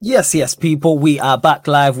Yes, people. We are back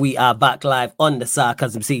live. We are back live on the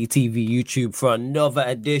Sarcasm City TV YouTube for another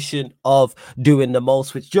edition of Doing the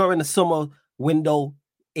Most, which during the summer window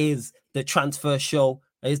is the transfer show.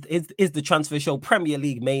 Is the transfer show Premier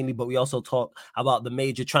League mainly, but we also talk about the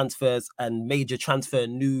major transfers and major transfer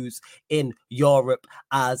news in Europe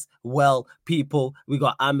as well. People, we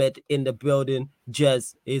got Ahmed in the building,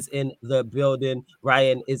 Jez is in the building,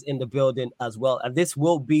 Ryan is in the building as well, and this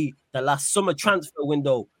will be the last summer transfer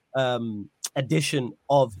window edition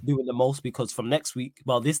of Doing the Most, because from next week,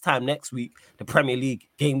 well, this time next week, the Premier League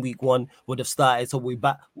game week 1 would have started. So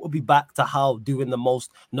we'll be back to how Doing the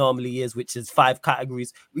Most normally is, which is 5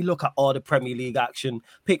 categories. We look at all the Premier League action,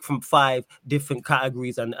 pick from 5 different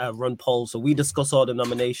categories, and run polls. So we discuss all the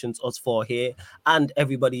nominations, us 4 here, and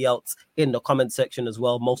everybody else in the comment section as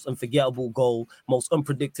well. Most unforgettable goal, most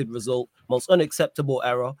unpredicted result, most unacceptable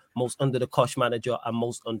error, most under the cosh manager, and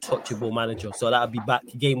most untouchable manager. So that'll be back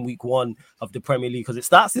game week 1 of the Premier League, because it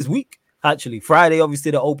starts this week. Actually, Friday, obviously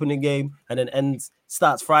the opening game, and then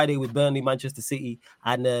starts Friday with Burnley, Manchester City,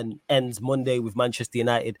 and then ends Monday with Manchester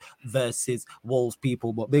United versus Wolves,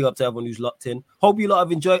 people. But big up to everyone who's locked in. Hope you lot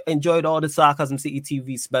have enjoyed all the Sarcasm City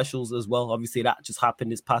TV specials as well. Obviously, that just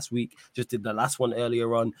happened this past week. Just did the last one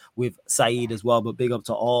earlier on with Saeed as well. But big up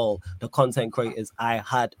to all the content creators I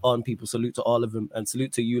had on, people. Salute to all of them, and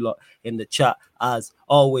salute to you lot in the chat as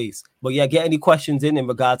always. But yeah, get any questions in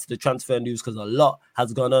regards to the transfer news, because a lot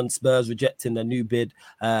has gone on. Spurs rejecting the new bid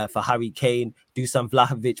for Harry Kane. Dusan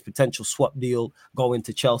Vlahovic, potential swap deal going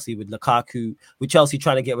to Chelsea with Lukaku. With Chelsea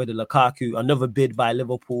trying to get rid of Lukaku. Another bid by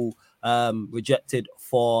Liverpool rejected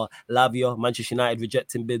for Lavia. Manchester United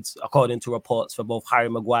rejecting bids, according to reports, for both Harry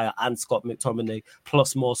Maguire and Scott McTominay,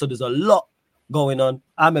 plus more. So there's a lot going on.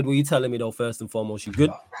 Ahmed, what are you telling me though, first and foremost? You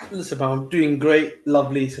good? Listen, I'm doing great,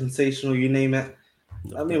 lovely, sensational, you name it.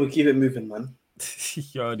 I mean, we'll keep it moving, man.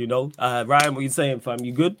 You already know. Ryan, what are you saying, fam?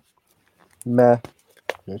 You good? Meh.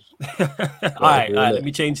 all right, let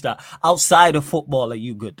me change that. Outside of football, are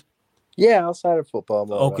you good? Yeah, outside of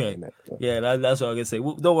football. Okay. Yeah, that's what I'm gonna say.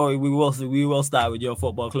 Don't worry, we will start with your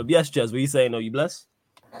football club. Yes, Jez, what are you saying? Are you blessed?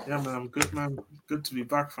 Yeah, man, I'm good, man. Good to be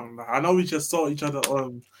back from that. I know we just saw each other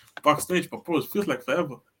backstage, but bro, it feels like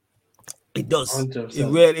forever. It does.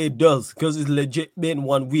 100%. It does. Because it's legit been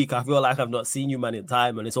 1 week. I feel like I've not seen you, man, in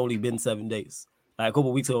time, and it's only been 7 days. Like a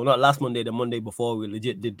couple of weeks ago, not last Monday, the Monday before, we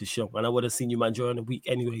legit did the show. And I would have seen you, man, during the week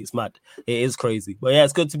anyway. It's mad. It is crazy. But yeah,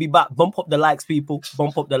 it's good to be back. Bump up the likes, people.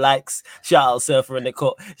 Bump up the likes. Shout out Surfer in the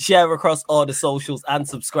Cut. Share across all the socials and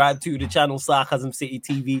subscribe to the channel Sarcasm City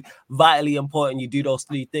TV. Vitally important you do those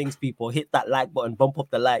 3 things, people. Hit that like button. Bump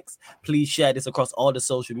up the likes. Please share this across all the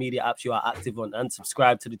social media apps you are active on, and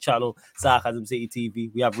subscribe to the channel Sarcasm City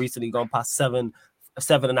TV. We have recently gone past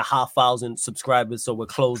 7,500 subscribers, so we're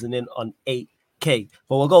closing in on 8K.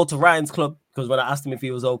 But we'll go to Ryan's club, because when I asked him if he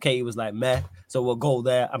was okay, he was like, meh. So we'll go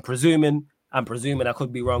there. I'm presuming, I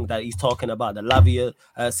could be wrong, that he's talking about the Lavia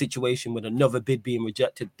situation with another bid being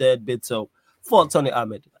rejected, 3rd bid. So thoughts on it,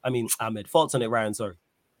 Ahmed. Thoughts on it, Ryan, sorry.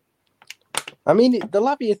 I mean, the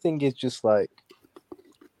Lavia thing is just like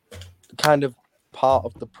kind of part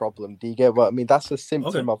of the problem. Do you get what I mean? That's a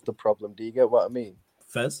symptom of the problem. Do you get what I mean?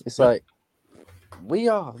 Fez? It's like, we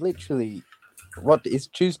are literally, it's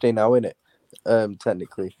Tuesday now, isn't it?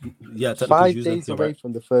 Technically. Yeah, 5 days away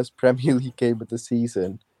from the first Premier League game of the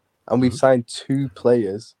season, and we've signed 2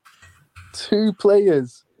 players. 2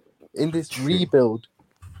 players in this rebuild.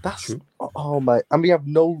 That's oh my! And we have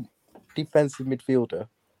no defensive midfielder,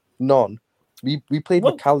 none. We played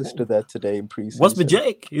McAllister there today in pre-season. What's with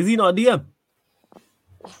Jake? Is he not a DM?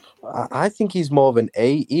 I think he's more of an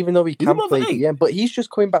A, even though he can play DM. But he's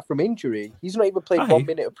just coming back from injury. He's not even played 1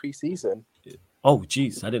 minute of pre-season. Oh,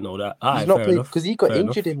 jeez, I didn't know that. He's not played because he got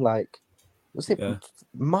injured in was it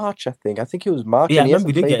March? I think it was March. Yeah, and he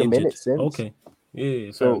hasn't did played get a minute since. Okay,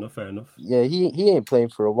 yeah, fair enough. Yeah, he ain't playing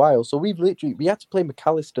for a while. So we had to play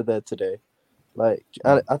McAllister there today.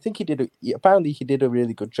 And I think apparently he did a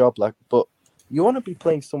really good job. But you want to be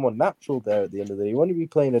playing someone natural there at the end of the day. You want to be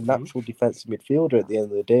playing a natural defensive midfielder at the end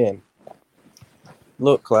of the day. And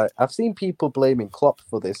look, I've seen people blaming Klopp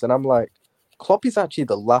for this, and I'm like, Klopp is actually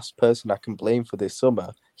the last person I can blame for this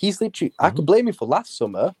summer. He's literally, I could blame him for last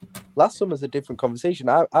summer. Last summer's a different conversation.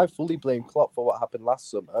 I fully blame Klopp for what happened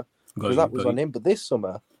last summer, because that was on him. But this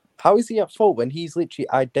summer, how is he at fault when he's literally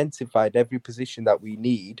identified every position that we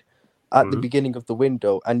need at the beginning of the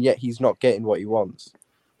window, and yet he's not getting what he wants?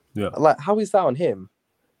 Yeah. How is that on him?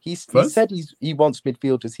 He said he wants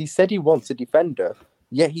midfielders. He said he wants a defender,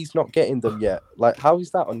 yet he's not getting them yet. How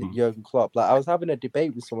is that on Jurgen Klopp? I was having a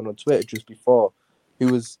debate with someone on Twitter just before, who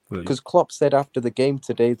was, because Klopp said after the game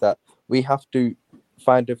today that we have to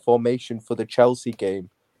find a formation for the Chelsea game,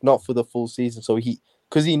 not for the full season. So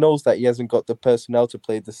because he knows that he hasn't got the personnel to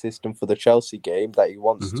play the system for the Chelsea game that he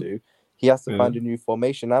wants to, he has to find a new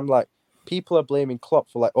formation. I'm like, people are blaming Klopp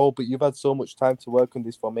for like, oh, but you've had so much time to work on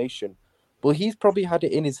this formation. Well, he's probably had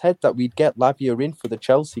it in his head that we'd get Lavia in for the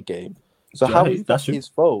Chelsea game. So how is that his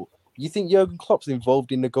fault? You think Jurgen Klopp's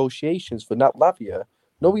involved in negotiations for Nat Lavia?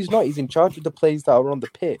 No, he's not. He's in charge of the players that are on the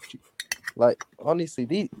pitch. Like, honestly,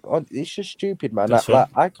 it's just stupid, man.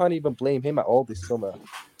 I can't even blame him at all this summer.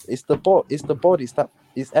 It's the board. It's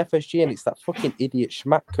FSG, and it's that fucking idiot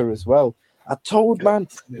Schmacker as well. I told, man,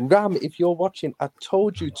 Ram, if you're watching, I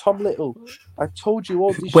told you, Tom Little, I told you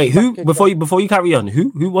all this. Wait, who? Before you carry on,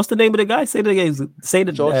 who? What's the name of the guy? Say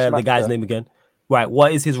the guy's name again. Right,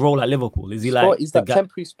 what is his role at Liverpool? Is he he's that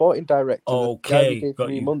temporary sporting director? Okay, gave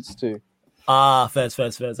 3 months to. First.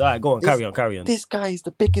 All right, go on, carry on. This guy is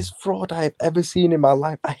the biggest fraud I've ever seen in my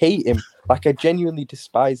life. I hate him. Like, I genuinely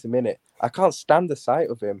despise him, innit? I can't stand the sight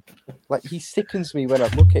of him. Like, he sickens me when I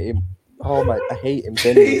look at him. Oh my, I hate him.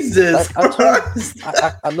 Jesus Christ.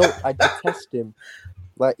 I know, I detest him.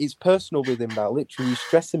 Like, it's personal with him now. Literally, he's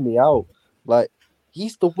stressing me out. Like,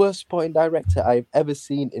 he's the worst sporting director I've ever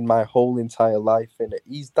seen in my whole entire life, innit?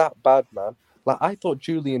 He's that bad, man. Like, I thought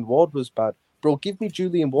Julian Ward was bad. Bro, give me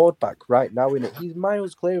Julian Ward back right now, innit? He's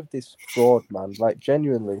miles clear of this fraud, man. Like,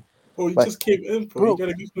 genuinely. Oh, he just came in, bro. You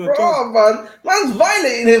gotta give him a job. Man. Man's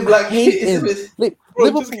violating him. Like,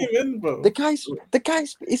 Liverpool, just came in, bro. The guy's,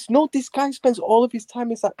 this guy spends all of his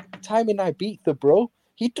time in Ibiza, bro.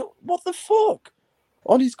 What the fuck?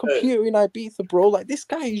 On his computer in Ibiza, bro. Like, this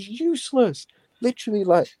guy is useless. Literally,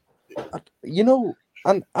 like, you know,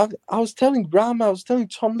 and I was telling Ram, I was telling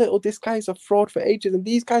Tom Little, this guy's a fraud for ages, and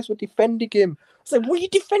these guys were defending him. I was like, what are you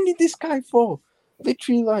defending this guy for?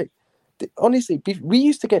 Literally, like, honestly, we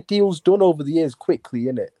used to get deals done over the years quickly,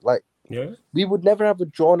 innit? Like, we would never have a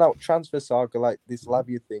drawn-out transfer saga like this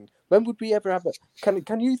Lavia thing. When would we ever have a...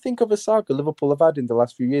 Can you think of a saga Liverpool have had in the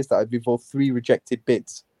last few years that have involved 3 rejected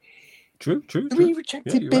bids? True. 3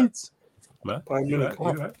 rejected bids. You're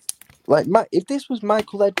right. Like, if this was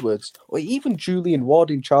Michael Edwards or even Julian Ward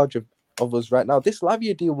in charge of us right now, this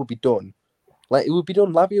Lavia deal would be done. Like, it would be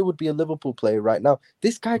done. Lavia would be a Liverpool player right now.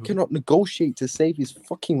 This guy cannot negotiate to save his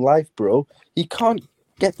fucking life, bro. He can't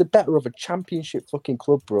get the better of a championship fucking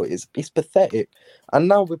club, bro. It's pathetic. And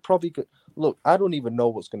now we're probably... Look, I don't even know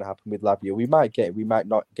what's going to happen with Lavia. We might get him. We might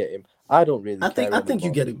not get him. I don't really care. I think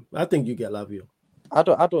you get him. I think you get Lavia. I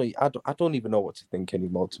don't even know what to think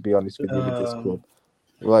anymore, to be honest with you, with this club.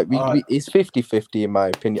 Like, it's 50-50 in my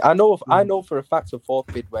opinion. I know for a fact a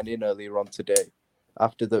 4th bid went in earlier on today.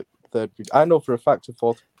 After the 3rd bid, I know for a fact a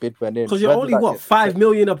 4th bid went in. Because you're only 5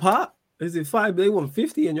 million apart. Is it 5? They want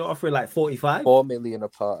 50, and you're offering like 45. 4 million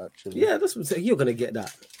apart, actually. Yeah, that's what I'm saying. You're gonna get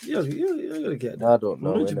that. You're gonna get that. I don't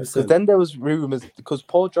know. Because then there was rumors. Because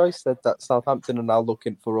Paul Joyce said that Southampton are now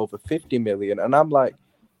looking for over 50 million, and I'm like,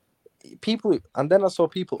 people. And then I saw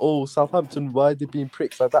people, oh, Southampton, why are they being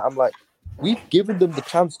pricks like that? I'm like, we've given them the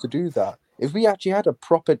chance to do that. If we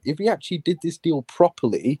actually did this deal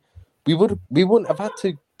properly, we wouldn't have had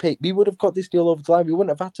to pay. We would have got this deal over the line. We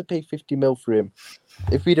wouldn't have had to pay 50 mil for him.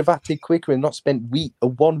 If we'd have acted quicker and not spent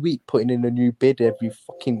 1 week putting in a new bid every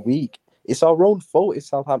fucking week. It's our own fault if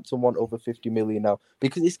Southampton want over 50 million now,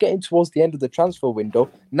 because it's getting towards the end of the transfer window.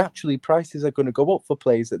 Naturally, prices are going to go up for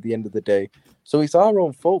players at the end of the day. So it's our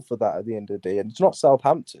own fault for that at the end of the day. And it's not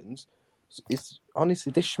Southampton's. It's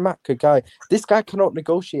honestly this Schmacker guy. This guy cannot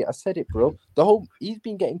negotiate. I said it, bro. He's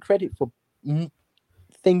been getting credit for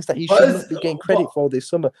things that he shouldn't be getting credit for this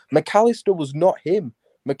summer. McAllister was not him.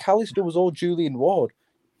 McAllister was all Julian Ward.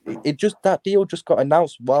 That deal just got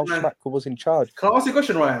announced while Schmacker was in charge. Can I ask you a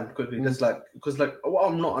question, Ryan? Quickly, because what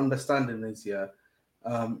I'm not understanding is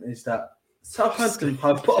is that Southampton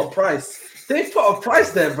have put a price. They've put a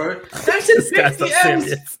price there, bro. This guy's not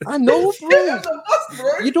serious. I know,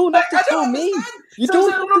 bro. You don't have to tell me. You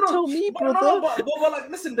don't have to tell me, brother. But like,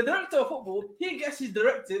 listen, the director of football, he gets his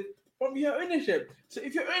directive from your ownership. So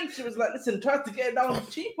if your ownership is like, listen, try to get it down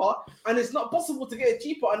cheaper, and it's not possible to get it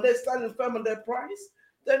cheaper, and they're standing firm on their price,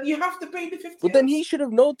 then you have to pay the 50. But then he should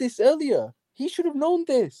have known this earlier. He should have known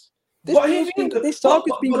this. This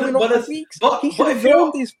saga's been going on for weeks. He should have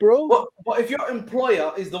known this, bro. But if your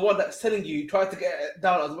employer is the one that's telling you, try to get it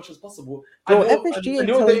down as much as possible. Bro, FSG ain't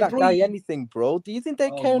telling that guy anything, bro. Do you think they're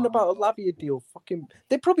caring about a Lavia deal?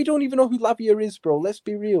 They probably don't even know who Lavia is, bro. Let's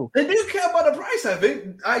be real. They do care about the price, I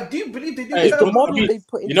think. I do believe they do. It's the model they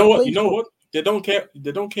put in. You know what? They don't care.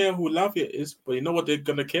 They don't care who Lavia is, but you know what they're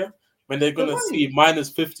gonna care? When they're gonna see minus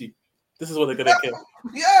 50. This is what they're gonna care.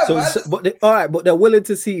 Yeah. But they're willing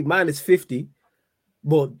to see minus 50,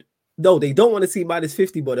 but No, they don't want to see minus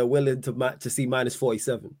 50, but they're willing to see minus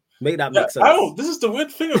 47. Make that make sense. I don't. This is the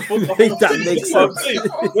weird thing of football. Make that make sense.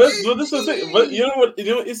 But this is the thing. But you know what it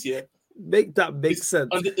is, yeah. Make that make sense.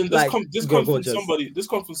 And this comes from somebody. This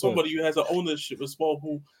comes from somebody who has an ownership as well.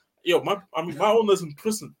 Who, my owner's in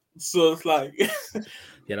prison, so it's like,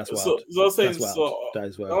 yeah, that's wild. So I'm saying, that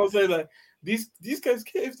is wild. I was saying like these guys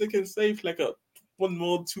care if they can save like a 1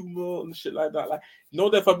 mil, 2 mil, and shit like that. Like,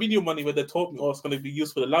 that Fabinho money where they told me, it's going to be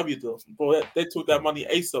used for the Lavia deal. Bro, they took that money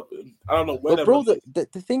ASAP. I don't know where. But bro, the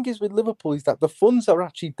thing is with Liverpool is that the funds are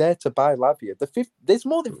actually there to buy Lavia. There's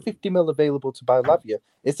more than 50 mil available to buy Lavia.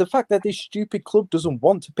 It's the fact that this stupid club doesn't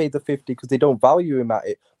want to pay the 50 because they don't value him at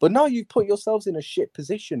it. But now you've put yourselves in a shit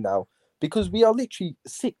position now because we are literally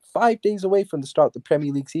 5 days away from the start of the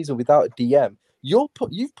Premier League season without a DM. You've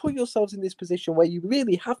put yourselves in this position where you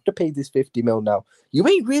really have to pay this 50 mil now. You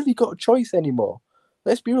ain't really got a choice anymore.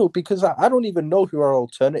 Let's be real, because I don't even know who our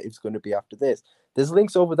alternative's going to be after this. There's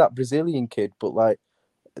links over that Brazilian kid, but like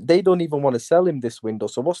they don't even want to sell him this window.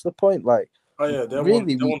 So what's the point? Like, they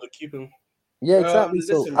want to keep him. Yeah, exactly.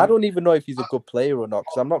 So I don't even know if he's a good player or not,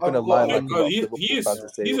 because I'm not going to lie.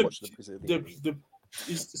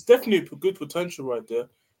 He's definitely a good potential right there,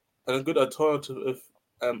 and a good alternative if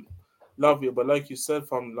Lavia, but like you said,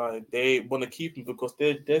 like they want to keep him because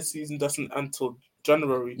their season doesn't end until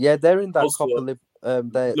January. Yeah, they're in that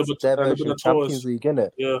their version of Champions League,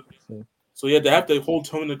 innit? Yeah. So they have the whole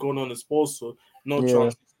tournament going on in sports, so no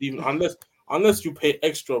chance even unless you pay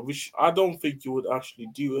extra, which I don't think you would actually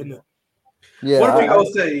do, innit? Yeah. One thing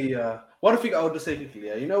I would just say quickly,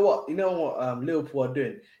 yeah. You know what Liverpool are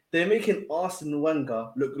doing? They're making Arsene Wenger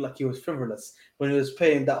look like he was frivolous when he was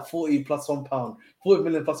paying that 40 million plus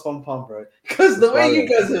 £1, bro. Because the way you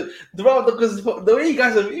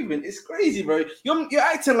guys are moving, it's crazy, bro. You're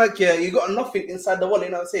acting like you got nothing inside the wallet.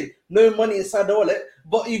 You know what I'm saying? No money inside the wallet,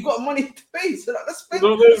 but you got money to pay. So let's spend. You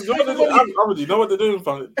know what they're doing,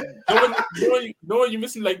 fam? You're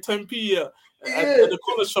missing like 10p at the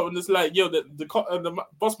corner shop, and it's like, the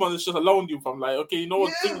boss man is just allowing you from like, okay, you know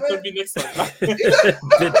what, think it's gonna be next time.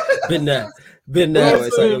 Been there.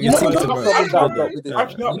 You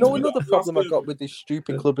know another problem I got with this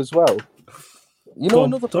stupid club as well.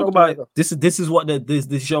 Talk about this is what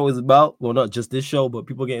this show is about. Well, not just this show, but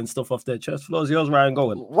people getting stuff off their chest. Floors, yours, Ryan,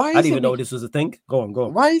 going. I didn't even know this was a thing. Go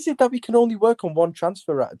on. Why is it that we can only work on one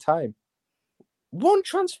transfer at a time? One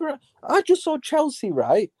transfer. I just saw Chelsea,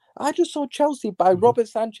 right? By Robert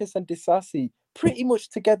Sanchez and Disasi pretty much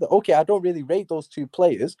together. Okay, I don't really rate those two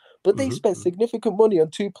players, but they spent significant money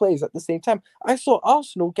on two players at the same time. I saw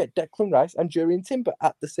Arsenal get Declan Rice and Jurriën Timber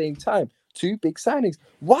at the same time. Two big signings.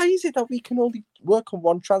 Why is it that we can only work on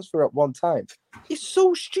one transfer at one time? It's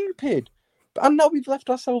so stupid. And now we've left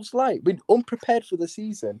ourselves light. We're unprepared for the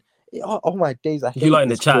season. Oh my days! I hate you like in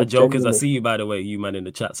the chat, jokers. I see you, by the way. You man in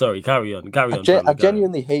the chat. Sorry, carry on. I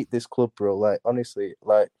genuinely hate this club, bro. Like honestly,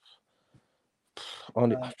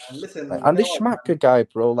 and this Schmacker guy,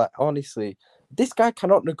 bro. Like honestly, this guy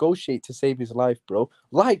cannot negotiate to save his life, bro.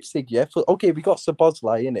 Leipzig, we got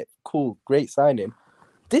Szoboszlai in it. Cool, great signing.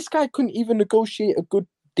 This guy couldn't even negotiate a good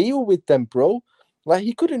deal with them, bro. Like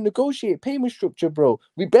he couldn't negotiate payment structure, bro.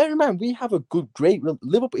 We bear in mind we have a great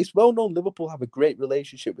Liverpool. It's well known Liverpool have a great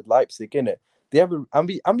relationship with Leipzig, innit? They have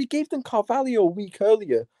we gave them Carvalho a week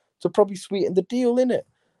earlier to probably sweeten the deal, innit?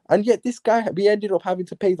 And yet this guy, we ended up having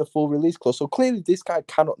to pay the full release clause. So clearly this guy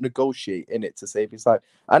cannot negotiate in it to save his life.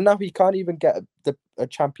 And now he can't even get a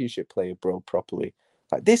championship player, bro, properly.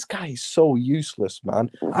 Like this guy is so useless,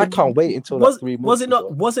 man. I can't wait until 3 months.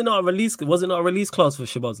 Was it not a release clause for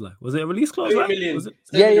Szoboszlai? Was it a release clause? $8 million.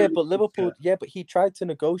 Yeah, but Liverpool, but he tried to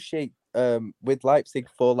negotiate with Leipzig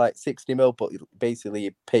for like 60 mil, but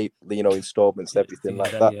basically paid, installments, everything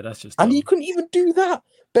like that. Yeah, that's just and he couldn't even do that.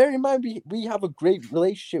 Bear in mind, we have a great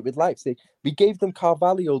relationship with Leipzig. We gave them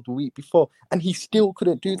Carvalho the week before, and he still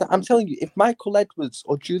couldn't do that. I'm telling you, if Michael Edwards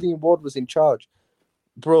or Julian Ward was in charge,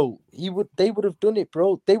 bro, they would have done it,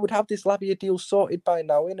 bro. They would have this Lavia deal sorted by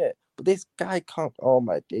now, innit? But this guy can't. Oh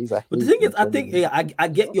my days! But the thing is, I think I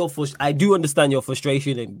get your I do understand your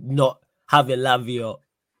frustration in not having Lavia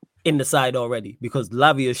in the side already, because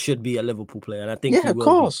Lavia should be a Liverpool player, and I think of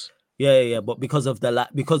course. Yeah. But because of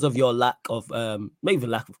your lack of not even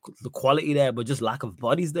lack of the quality there, but just lack of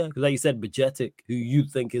bodies there. Because like you said, Bajetic, who you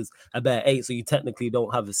think is a better 8, so you technically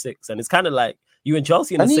don't have a 6, and it's kind of like you and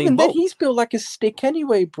Chelsea in the same boat. And even then, he's built like a stick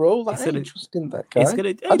anyway, bro. Like I ain't trusting that guy. I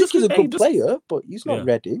think he's a good player, but he's not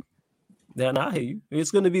ready. Then I hear you. It's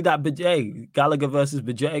going to be that Gallagher versus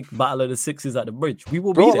Bajek battle of the sixes at the bridge. We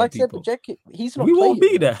will Bro, be there, like I said, people. Bajek, he's not We playing. won't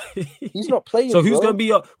be there. He's not playing. So who's bro. going to be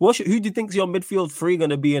your? Who do you think's your midfield three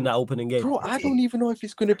going to be in that opening game? Bro, I don't even know if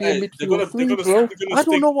it's going to be a Hey, midfield three, they're bro. gonna I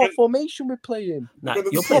don't know what stick- formation we're playing. Nah, They're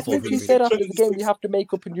gonna you're stick- playing Literally 4-3-3. said after the game, you have to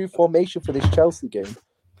make up a new formation for this Chelsea game.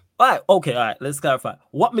 All right, okay, all right. Let's clarify.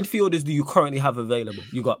 What midfielders do you currently have available?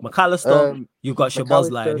 You got McAllister, you got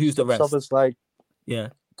Shabazz, and who's the rest? Shabazz, Yeah.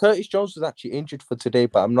 Curtis Jones was actually injured for today,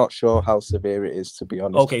 but I'm not sure how severe it is, to be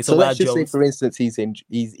honest. Okay, so let's just say, Jones. for instance, he's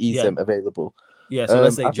available. Yeah, so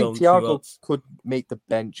let's say I Jones. think Thiago could make the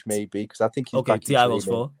bench maybe because I think he's back in Thiago's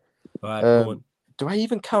training. 4. All right, go on. Do I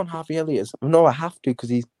even count Harvey Elliott? No, I have to because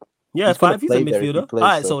he's 5. He's a play there if he midfielder. plays, All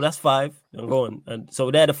right, so. so that's 5. I'm going, and so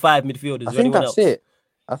they're the 5 midfielders. I think that's it.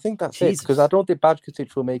 I think that's it because I don't think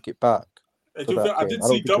Bajkotic will make it back. I did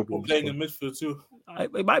see Gakpo playing in midfield too.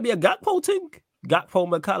 It might be a Gakpo thing. Gakpo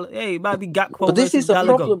McAllister. Hey, it might be Gakpo. But this is the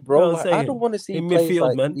Gallagher. problem, bro. You know I don't want to see in players midfield,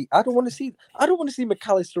 like, man. I don't want to see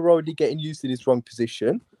McAllister already getting used to this wrong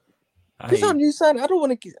position. Because I'm new sign. I don't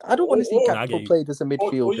want to see Gakpo played as a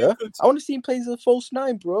midfielder. I want to see him play as a false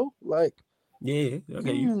 9, bro. Like, yeah,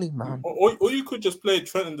 okay, really, man. Or you could just play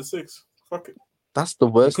Trent in the 6. Fuck it. That's the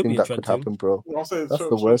worst thing that could happen, bro. That's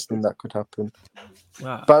the worst thing that could happen.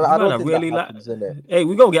 Wow. But I don't think really that happens, innit? Hey,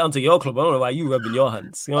 we're going to get onto your club. I don't know why you rubbing your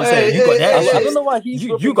hands. You know what I'm saying? You got their issues. I don't know why he's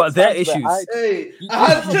you got their issues. I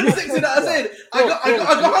had Trent 6, you know what I'm saying? I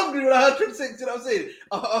got hungry when I heard Trent 6, you know what I'm saying?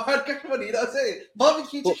 I heard cash money, you know what I'm saying?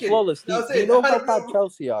 Barbecue chicken. Flawless, you know how bad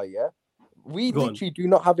Chelsea are, yeah? We literally do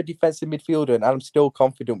not have a defensive midfielder, and I'm still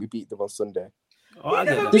confident we beat them on Sunday.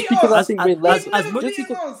 Just because I think we're less.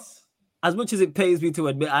 As much as it pains me to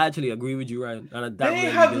admit, I actually agree with you, Ryan. And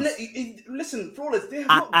listen, Flawless. They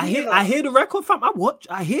have I hear the record, fam.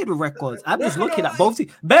 I hear the records. I'm just looking at both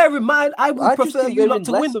teams. Bear in mind, I would prefer you lot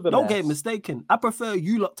to win. Don't get mistaken. I prefer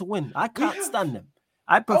you lot to win. I can't stand them.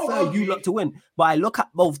 I prefer you lot to win. But I look at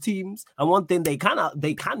both teams, and one thing they can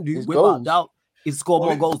do without doubt is score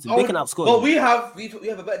more goals. They can outscore. But we have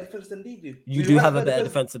a better defense than they do. You do have a better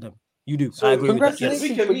defense than them. You do. So I agree with that.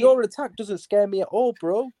 Congratulations, but your attack doesn't scare me at all,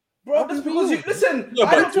 bro. Bro, that's because you listen. Yeah,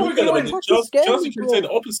 but we're gonna win. Chelsea can say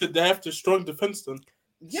the opposite. They have to strong defense then.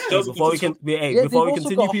 Yeah. Before we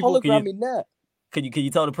continue, people, can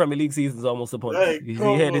you tell the Premier League season is almost upon you?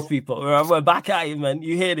 You hear this, people? We're back at it, man.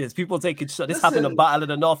 You hear this? People taking shots. This happened in Battle of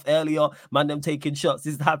the North earlier. Man, them taking shots.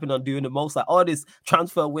 This happened on Doing the Most. Like all this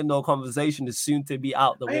transfer window conversation is soon to be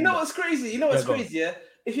out the window. You know what's crazy? Yeah.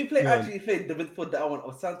 If you actually played the midfield that one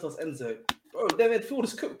or Santos Enzo, bro, their midfield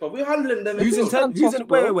is cooked, but we're handling them. Who's in 10?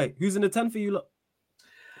 Wait. Who's in the 10 for you, look?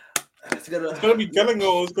 It's gonna be Gallagher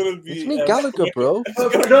or it's gonna be... It's me, Gallagher, bro.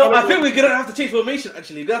 No, I think we're gonna have to change formation,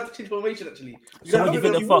 actually. So what do you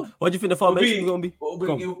think the formation is gonna be?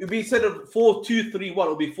 It'll be instead of 4-2-3-1,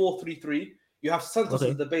 it'll be 4-3-3. You have Santos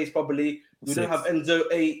as the base, probably. You don't have Enzo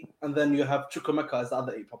 8, and then you have Chukwuemeka as the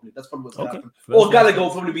other 8, probably. That's probably what's going to happen. Or Gallagher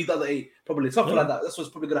will probably be the other 8, probably. Something like that. That's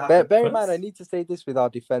what's probably going to happen. Bear in mind, I need to say this with our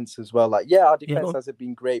defense as well. Like, our defense hasn't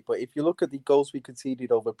been great, but if you look at the goals we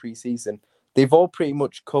conceded over pre-season, they've all pretty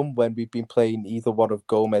much come when we've been playing either one of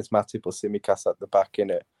Gomez, Matip, or Tsimikas at the back,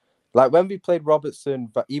 innit? Like, when we played Robertson,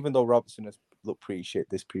 but even though Robertson has looked pretty shit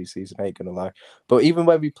this pre-season, I ain't going to lie. But even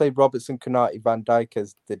when we played Robertson, Konate, Van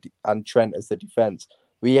Dijk and Trent as the defense,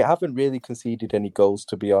 we haven't really conceded any goals,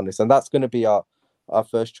 to be honest. And that's going to be our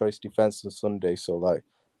first choice defense on Sunday. So, like,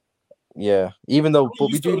 yeah. Even though,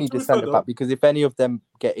 but we do need a centre back because if any of them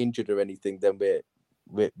get injured or anything, then we're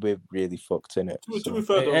really fucked in it.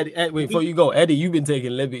 Eddie, wait, before you go, Eddie, you've been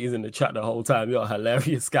taking liberties in the chat the whole time. You're a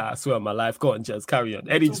hilarious guy. I swear on my life. Go on, just carry on.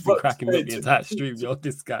 Eddie just been cracking me up the entire stream. You're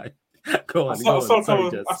this guy. Go on. I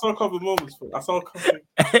saw a couple of moments.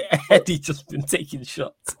 Eddie just been taking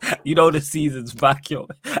shots. You know the season's back, yo.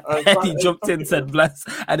 Eddie jumped in, said bless,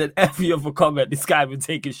 and then every other comment, this guy been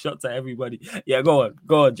taking shots at everybody. Yeah, go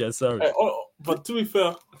on, Jess. Sorry. But to be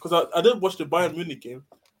fair, because I didn't watch the Bayern Munich game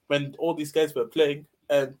when all these guys were playing,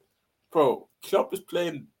 and bro, Klopp is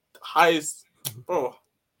playing the highest, bro.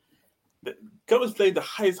 Klopp is playing the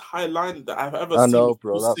highest high line that I've ever seen. I know,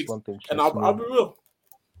 bro. That's one thing. And I'll be real.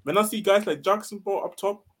 When I see guys like Jackson ball up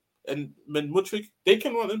top and Mudryk, they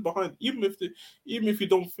can run in behind, even if you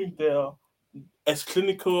don't think they're as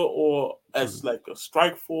clinical or as like a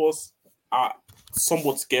strike force are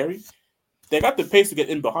somewhat scary. They got the pace to get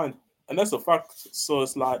in behind, and that's a fact. So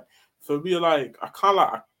it's like for me, like I can't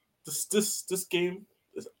like this game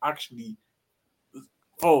is actually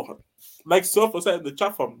like Surfer said in the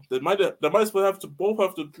chat from they might as well both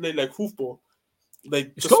have to play like hoofball.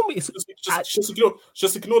 Like just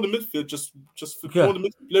ignore the midfield. Just ignore the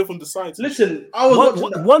midfield player from the sides. Listen, I was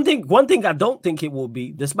one thing I don't think it will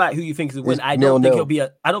be, despite who you think is the win. I don't think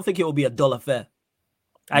it will be a dull affair.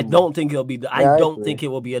 I don't think it'll be. I don't think it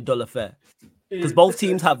will be a dull affair. Because both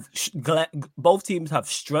teams have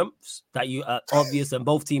strengths that are obvious, and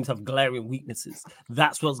both teams have glaring weaknesses.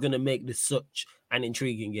 That's what's going to make this such an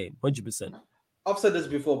intriguing game. 100%. I've said this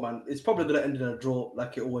before, man. It's probably going to end in a draw,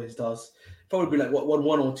 like it always does. Probably be like 1-1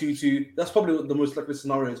 or 2-2. That's probably what the most likely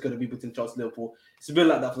scenario is going to be between Chelsea and Liverpool. It's been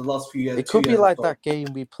like that for the last few years. It could be like that game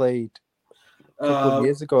we played a couple of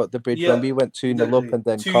years ago at the Bridge when we went 2-0 up and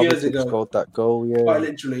then Kovacic scored that goal. Yeah, quite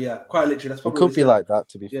literally. That's probably it could be like that.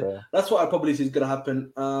 To be fair, that's what I probably see is going to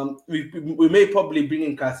happen. We may probably bring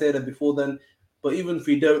in Caicedo before then, but even if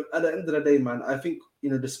we don't, at the end of the day, man, I think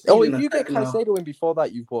the speed. Oh, if you get Caicedo in before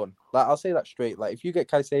that, you've won. Like I'll say that straight. Like if you get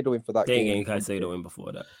Caicedo in for that game, they ain't getting Caicedo in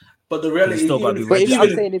before that. But the reality is,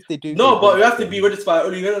 I'm saying if they do, but you have to be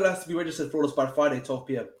registered. You have to be registered for us by Friday, 12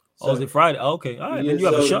 p.m. So, is it Friday? Oh, okay, all right. Then you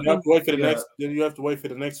have a shot. You have to wait for the next. Then you have to wait for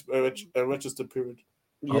the next registered period.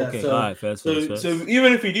 Yeah, okay, all right, fair. So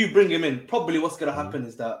even if we do bring him in, probably what's going to happen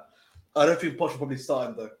is that I don't think Poch will probably start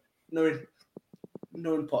him though.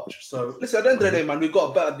 No Poch. So listen, at the end of the day, man, we've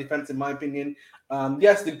got a better defense in my opinion.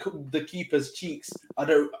 Yes, the keeper's cheeks. I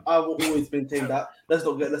will always maintain that. Let's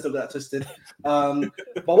not get that twisted. But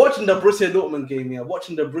watching the Borussia Dortmund game,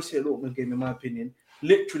 in my opinion,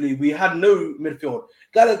 literally we had no midfield.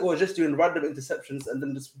 Gallagher was just doing random interceptions and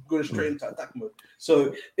then just going straight into attack mode.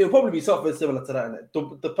 So it'll probably be something similar to that.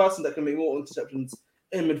 The person that can make more interceptions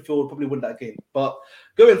in midfield probably win that game. But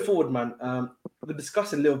going forward, man, we're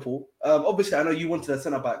discussing Liverpool. Obviously, I know you wanted a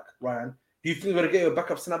centre back, Ryan. Do you think we're gonna get a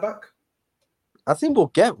backup centre back? I think we'll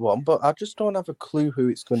get one, but I just don't have a clue who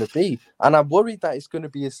it's going to be, and I'm worried that it's going to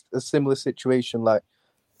be a similar situation. Like,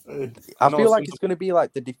 I feel like it's going to be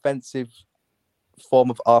like the defensive form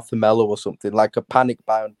of Arthur Melo or something, like a panic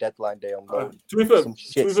buy on deadline day on loan. To be fair,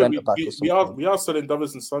 we are selling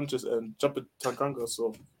Davinson Sanchez and Juppert Tanganga,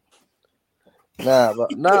 so.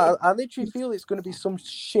 I literally feel it's going to be some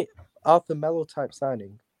shit Arthur Melo type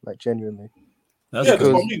signing, like genuinely. That's what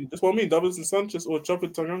I mean. That's what I mean. Davinson Sanchez or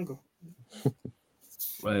Juppert Tanganga.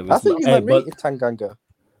 I think you rated Tanganga.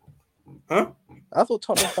 Huh? I thought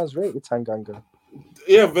Tottenham fans rated Tanganga.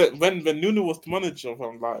 Yeah, but when Nuno was the manager,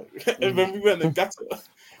 I'm like, and when we went in Gata,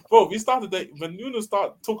 bro, we started when Nuno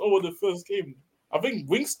took over the first game. I think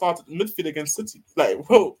Wings started midfield against City. Like,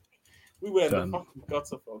 bro, we were in the fucking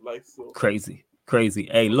gutter, bro. Like, so Crazy.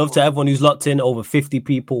 Hey, love to everyone who's locked in. Over 50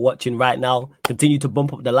 people watching right now. Continue to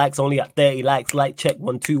bump up the likes. Only at 30 likes. Like check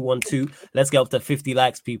 1212. Let's get up to 50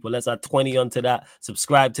 likes, people. Let's add 20 onto that.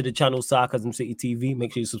 Subscribe to the channel Sarcasm City TV.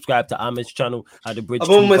 Make sure you subscribe to Ahmed's channel at the Bridge.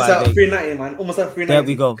 I'm almost at 390, man. Almost at 390. There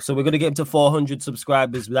we go. So we're gonna get him to 400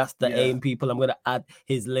 subscribers. That's the aim, people. I'm gonna add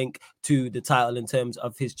his link to the title in terms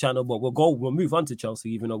of his channel. But we'll move on to Chelsea,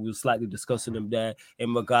 even though we were slightly discussing them there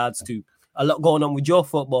in regards to a lot going on with your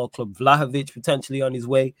football club. Vlahovic potentially on his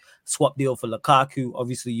way. Swap deal for Lukaku.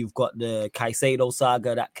 Obviously, you've got the Caicedo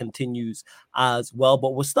saga that continues as well.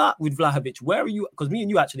 But we'll start with Vlahovic. Where are you? Because me and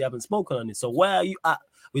you actually haven't spoken on this. So where are you at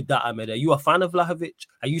with that, Ahmed? Are you a fan of Vlahovic?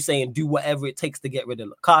 Are you saying do whatever it takes to get rid of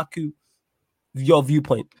Lukaku? Your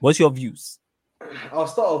viewpoint. What's your views? I'll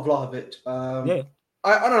start with Vlahovic.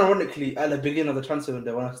 I unironically, at the beginning of the transfer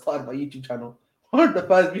window, when I started my YouTube channel, one of the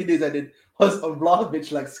first videos I did was on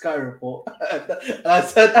Vlahovic, like Sky Report. And I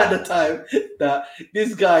said at the time that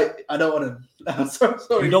this guy, I don't want him. I'm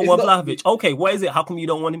sorry. You don't want Vlahovic? Okay, what is it? How come you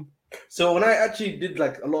don't want him? So when I actually did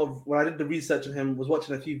when I did the research on him, was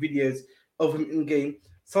watching a few videos of him in game,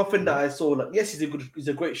 something that I saw, like, yes, he's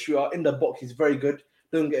a great shooter. In the box, he's very good.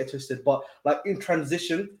 Don't get it twisted. But like in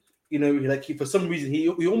transition, he for some reason, he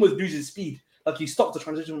almost loses speed. Like he stops the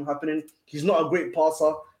transition from happening. He's not a great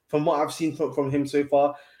passer from what I've seen from him so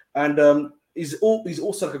far. And he's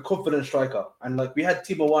also like a confident striker. And like we had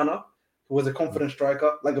Timo Werner, who was a confident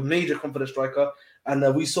striker, like a major confident striker.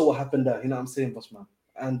 And we saw what happened there. You know what I'm saying, boss man?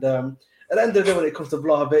 And at the end of the day, when it comes to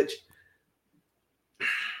Vlahovic,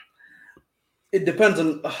 it depends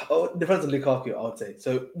on Lukaku, I would say.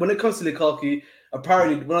 So when it comes to Lukaku,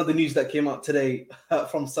 apparently one of the news that came out today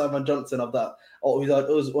from Simon Johnson of that,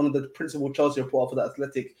 it was one of the principal Chelsea reporter for the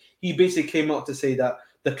Athletic. He basically came out to say that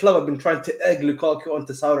the club have been trying to egg Lukaku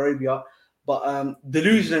onto Saudi Arabia, but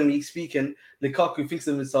delusionally speaking, Lukaku thinks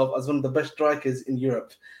of himself as one of the best strikers in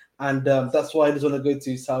Europe, and that's why he doesn't want to go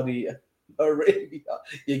to Saudi Arabia.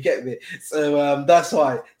 You get me? So that's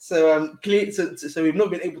why. So we've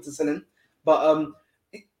not been able to sell him, but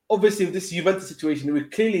obviously with this Juventus situation, we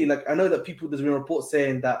clearly, like, I know that there's been reports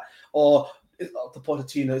saying that, it's up to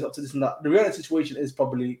Pochettino, it's up to this and that. The reality situation is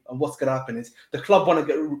probably, and what's going to happen is the club want to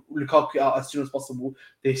get Lukaku out as soon as possible.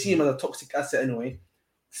 They see him as a toxic asset anyway.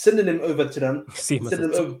 Sending him over to them. See him as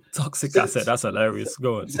a toxic asset. That's hilarious.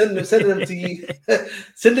 Go on. Sending him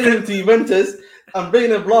to Juventus and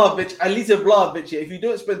bringing in Vlahovic. At least Vlahovic, if you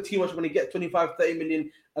don't spend too much money, get 25-30 million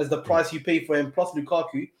as the price you pay for him, plus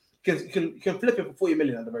Lukaku, you can flip him for 40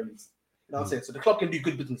 million at the very least. You know what I'm saying? So the club can do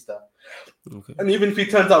good business there. Okay. And even if he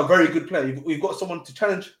turns out a very good player, we've got someone to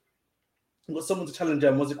challenge. We've got someone to challenge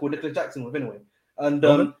what's it called, Nicolas Jackson with anyway. And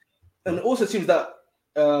it also seems that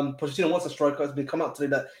Pochettino wants a striker. It's been come out today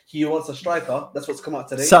that he wants a striker. That's what's come out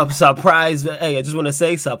today. Surprise! Hey, I just want to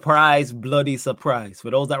say surprise, bloody surprise.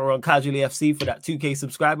 For those that were on Casually FC for that 2K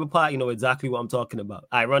subscriber part, you know exactly what I'm talking about.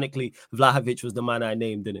 Ironically, Vlahovic was the man I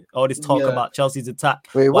named, didn't it? All this talk about Chelsea's attack.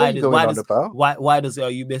 Wait, why does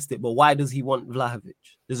you missed it? But why does he want Vlahovic?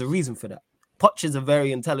 There's a reason for that. Poch is a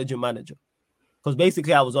very intelligent manager. Because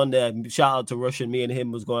basically I was on there, shout out to Russian, me and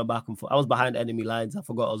him was going back and forth. I was behind enemy lines. I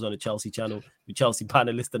forgot I was on the Chelsea channel, the Chelsea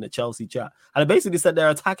panelist and the Chelsea chat. And I basically said their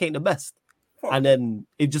attack ain't the best. And then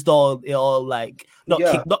it all like,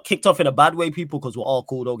 not kicked off in a bad way, people, because we're all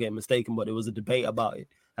cool, don't get mistaken, but there was a debate about it.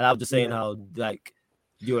 And I was just saying how, like,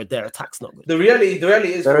 their attack's not good. The reality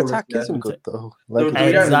is their attack isn't good, though. Like,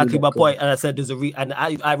 exactly my point. And I said there's and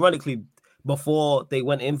ironically, before they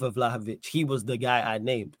went in for Vlahovic, he was the guy I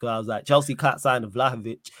named because I was like, Chelsea can't sign a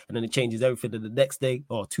Vlahovic, and then it changes everything. And the next day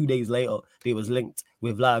or 2 days later, they was linked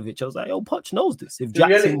with Vlahovic. I was like, yo, Poch knows this. If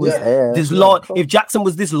Jackson if Jackson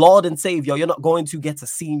was this Lord and Savior, you're not going to get a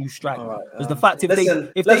senior striker. Because the fact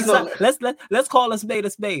let's call a spade a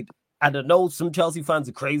spade. And I know some Chelsea fans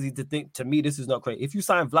are crazy to think. To me, this is not crazy. If you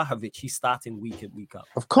sign Vlahovic, he's starting week in, week out.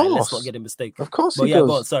 Of course, let's not get a mistake. Of course, but go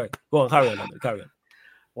on. Sorry, go on. Carry on.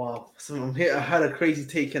 Wow, so I'm here. I had a crazy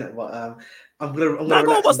take in it, but I'm gonna.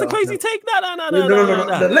 What's the crazy take? No.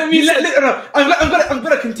 I'm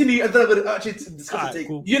gonna continue, and then I'm gonna actually discuss the take.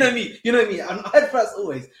 Cool. You know me. I'm head first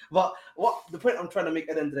always. But what the point I'm trying to make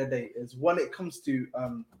at the end of the day is when it comes to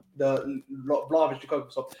the Vlahovic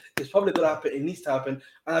stuff, it's probably gonna happen. It needs to happen,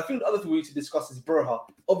 and I think the other thing we need to discuss is Broha.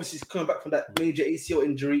 Obviously, he's coming back from that major ACL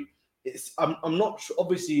injury. I'm not sure.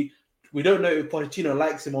 Obviously, we don't know if Pochettino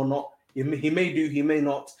likes him or not. He may do, he may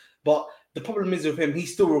not. But the problem is with him,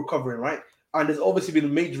 he's still recovering, right? And there's obviously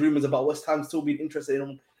been major rumors about West Ham still being interested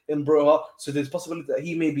in Broha. So there's possibility that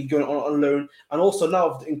he may be going on loan. And also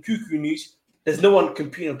now in Cuckoo news, there's no one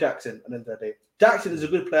competing with Jackson at the end of the day. Jackson is a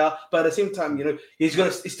good player, but at the same time, he's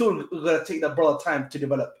still gonna take that brother time to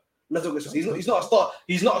develop. He's not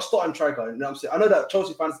a starting striker. You know what I'm saying? I know that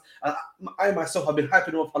Chelsea fans, I myself have been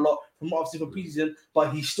hyping him up a lot from preseason,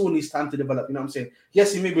 but he still needs time to develop. You know what I'm saying?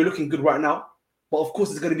 Yes, he may be looking good right now, but of course,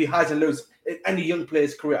 there's going to be highs and lows in any young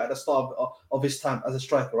player's career at the start of his time as a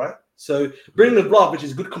striker, right? So bringing the Vlahovic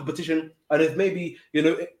is good competition, and if maybe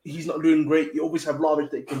he's not doing great, you always have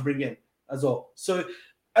Vlahovic that you can bring in as well. So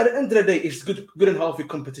at the end of the day, it's good and healthy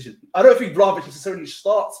competition. I don't think Vlahovic necessarily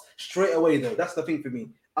starts straight away, though. That's the thing for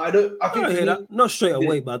me. I think not straight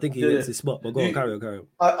away, but I think he hits his spot. But go on, carry on.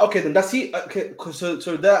 Okay, then that's he. Okay, so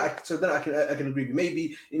then I can agree with you.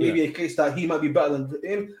 Maybe it may be a case that he might be better than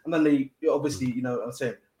him, and then they obviously, what I'm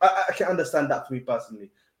saying, I can understand that for me personally.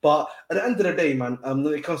 But at the end of the day, man,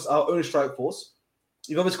 when it comes to our own strike force,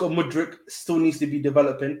 you've obviously got Mudryk, still needs to be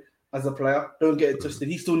developing as a player. Don't get it twisted.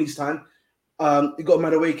 He still needs time. You got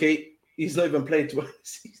Madueke. He's not even playing to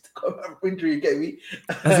he's got an injury, you get me?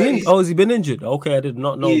 Has he been injured? Okay, I did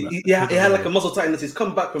not know that. Yeah, he had like a muscle tightness. He's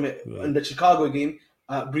come back from it in the Chicago game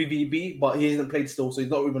at BVB, but he hasn't played still, so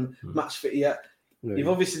he's not even match fit yet. Yeah. You've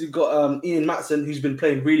obviously got Ian Maatsen, who's been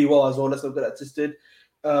playing really well as well. Let's not get that twisted.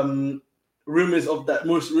 Rumors that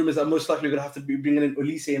most likely going to have to be bringing in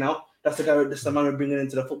Olise now. That's the guy. That's the man we're bringing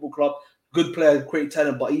into the football club. Good player, great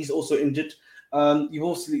talent, but he's also injured. You've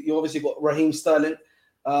obviously got Raheem Sterling.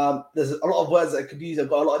 There's a lot of words that I could use. I've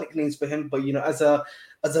got a lot of nicknames for him, but as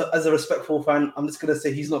a respectful fan, I'm just gonna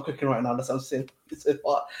say he's not cooking right now. That's what I'm saying.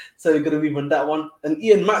 So we're gonna move on that one. And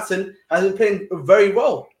Ian Maatsen has been playing very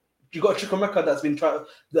well. You got Chukwuemeka that's been trying.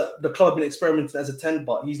 The club have been experimenting as a 10,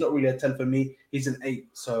 but he's not really a 10 for me. He's an 8.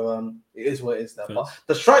 So it is what it is there. Okay. But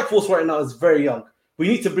the strike force right now is very young. We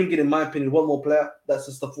need to bring in my opinion, one more player. That's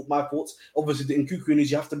just my thoughts. Obviously, in Nkunku news,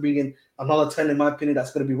 you have to bring in another 10, in my opinion,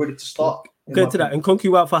 that's going to be ready to start. Okay, to that. And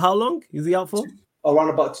Nkunku out for how long? Is he out for? Around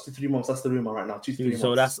about 2 to 3 months. That's the rumor right now. 2 to 3 months.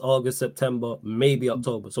 So that's August, September, maybe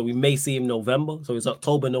October. So we may see him November. So it's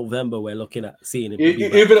October, November. We're looking at seeing him.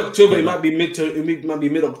 Even October, it might be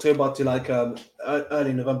mid-October to like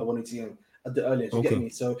early November when we see him at the earliest. You get me?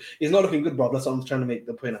 So he's not looking good, bro. That's what I'm trying to make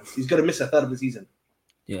the point. He's going to miss a third of the season.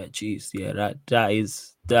 Yeah, jeez, yeah, that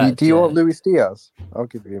is that. Do you want Luis Diaz? I'll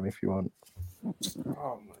give you him if you want.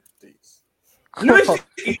 Oh my days. Luis,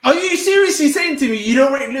 are you seriously saying to me you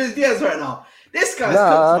don't rate Luis Diaz right now? This guy's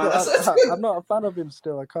cooked, man. I'm not a fan of him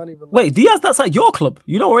still. I can't even. Wait, Diaz, that's at your club.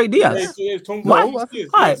 You don't rate Diaz. No,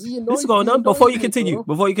 this is going on. Before you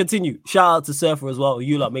continue, shout out to Surfer as well.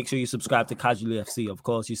 You lot, make sure you subscribe to Casually FC. Of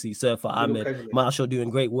course, you see Surfer Ahmed, Marshall doing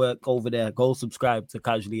great work over there. Go subscribe to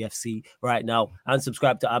Casually FC right now and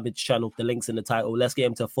subscribe to Ahmed's channel. The link's in the title. Let's get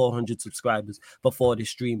him to 400 subscribers before this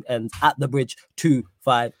stream ends at the bridge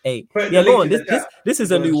 258. Yeah, go on. This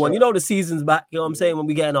is a new one. You know the season's back. You know what I'm saying? When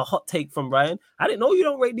we getting a hot take from Brian. I didn't know you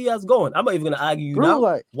don't rate Diaz going. I'm not even gonna argue you now.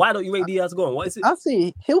 Like, why don't you rate Diaz going? What is it? I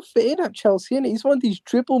say he'll fit in at Chelsea, innit? He's one of these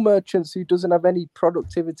dribble merchants who doesn't have any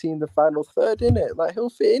productivity in the final third, innit? Like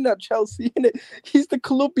he'll fit in at Chelsea, innit? He's the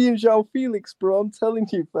Colombian João Felix, bro. I'm telling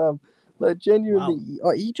you, fam. Like genuinely,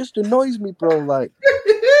 he just annoys me, bro. Like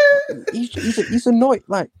he's annoyed.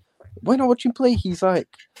 Like when I watch him play, he's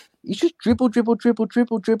just dribble,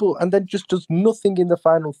 and then just does nothing in the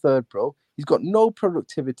final third, bro. He's got no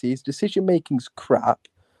productivity. His decision making's crap.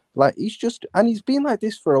 Like he's been like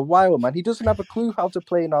this for a while, man. He doesn't have a clue how to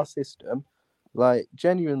play in our system. Like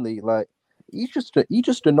genuinely, like he just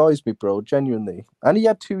annoys me, bro. Genuinely, and he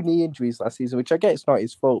had 2 knee injuries last season, which I get it's not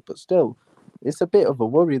his fault, but still, it's a bit of a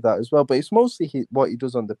worry that as well. But it's mostly what he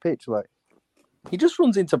does on the pitch, like. He just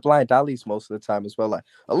runs into blind alleys most of the time as well. Like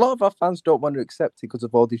a lot of our fans don't want to accept it because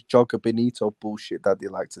of all this Jogger Benito bullshit that they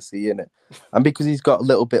like to see in it, and because he's got a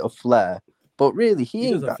little bit of flair. But really, he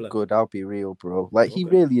ain't that good. I'll be real, bro. Like he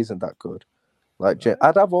really isn't that good. Like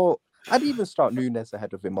I'd even start Nunes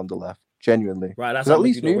ahead of him on the left. Genuinely, right? That's at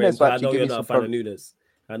least Nunes will actually give me some Nunes.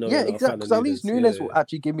 Yeah, exactly. Because at least Nunes will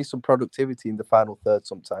actually give me some productivity in the final third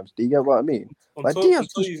sometimes. Do you get what I mean? Like Diaz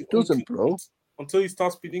just doesn't, bro. Until he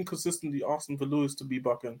starts being inconsistently asking for Lewis to be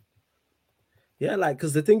back in. Yeah, like,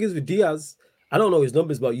 because the thing is with Diaz, I don't know his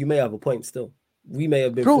numbers, but you may have a point still. We may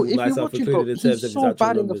have been, myself included, in terms of his actual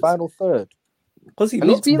bad numbers. In the final third. Because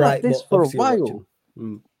he's been like this for a while.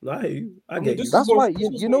 I get you. That's why,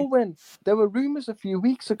 you know, when there were rumours a few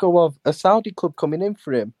weeks ago of a Saudi club coming in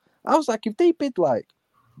for him, I was like, if they bid like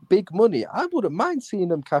big money, I wouldn't mind seeing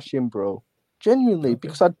them cash in, bro. Genuinely,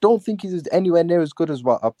 because I don't think he's anywhere near as good as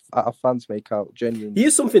what our fans make out. Genuinely, he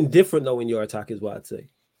is something different though in your attack, is what I'd say.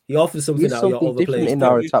 He offers something that your other players in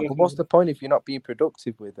our attack. But what's the point if you're not being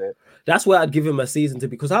productive with it? That's where I'd give him a season to,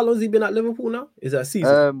 because how long has he been at Liverpool now? Is that a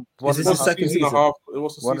season? Is this his second season? It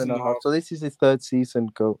was a season and a half. So this is his third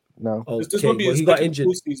season. Go now. Okay, well, he got injured.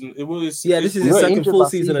 Season. It was. Yeah, this is his second full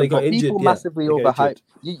season, and he got injured. People massively overhyped.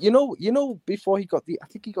 You know, before he got I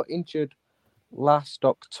think he got injured last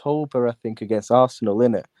October, I think, against Arsenal,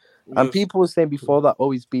 innit? And people were saying before that,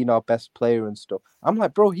 he's been our best player and stuff. I'm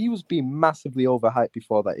like, bro, he was being massively overhyped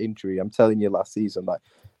before that injury. I'm telling you, last season, like,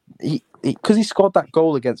 because he scored that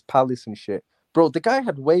goal against Palace and shit. Bro, the guy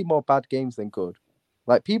had way more bad games than good.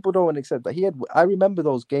 Like, people don't want to accept that. I remember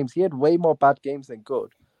those games. He had way more bad games than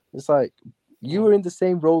good. It's like, you were in the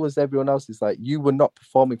same role as everyone else. It's like, you were not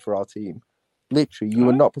performing for our team. Literally, you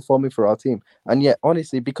were not performing for our team. And yet,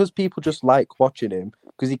 honestly, because people just like watching him,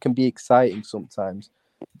 because he can be exciting sometimes,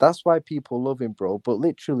 that's why people love him, bro. But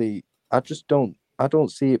literally, I don't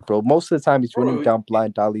see it, bro. Most of the time, he's running down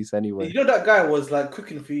blind alleys anyway. You know that guy was like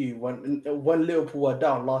cooking for you when Liverpool were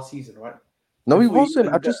down last season, right? No, he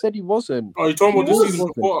wasn't. I just said he wasn't. Oh, you're talking about this season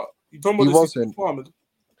before? You're talking about this season before, Ahmed?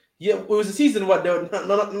 Yeah, it was a season what they were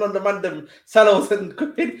not the man them Salah wasn't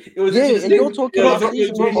cooking. It was and you're talking about the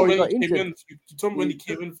season before he got injured. You told me when he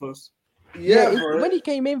came in first. Yeah, when he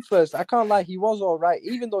came in first, I can't lie, he was all right.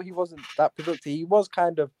 Even though he wasn't that productive,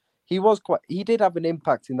 he did have an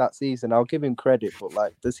impact in that season. I'll give him credit, but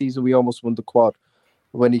like the season we almost won the quad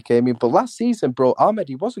when he came in. But last season, bro, Ahmed,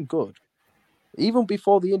 he wasn't good. Even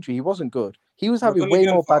before the injury, he wasn't good. He was having way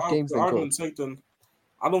more bad games than good.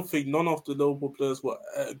 I don't think none of the Liverpool players were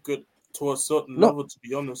good to a certain level, to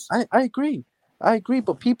be honest. I agree,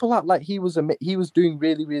 but people act like he was doing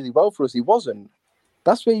really, really well for us. He wasn't.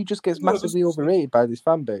 That's where he just gets massively overrated by this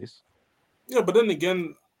fan base. Yeah, but then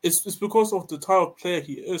again, it's because of the type of player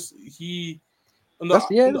he is. On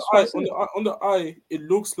the eye, it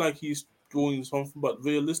looks like he's doing something, but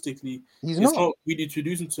realistically, it's not really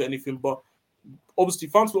introducing to anything. But obviously,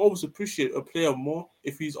 fans will always appreciate a player more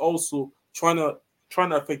if he's also trying to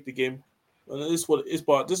affect the game. And it is what it is.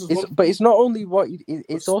 But it's not only what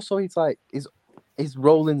it's also his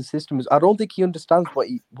role in the system is. I don't think he understands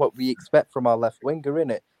what we expect from our left winger,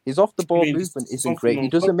 innit? His off the ball movement isn't great. He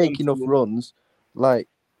doesn't make enough runs. Like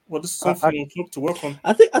Well, this is something you'll look to work on.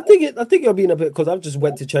 I think you're being a bit, because I've just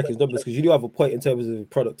went to check his numbers, because you do have a point in terms of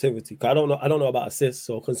productivity. I don't know about assists,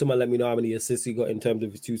 so can someone let me know how many assists he got in terms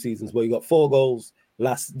of his 2 seasons? Well, he got 4 goals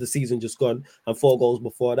the season just gone, and 4 goals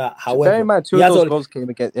before that. However, bear in mind, 2 of those goals came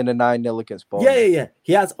in a 9-0 against Bournemouth. Yeah.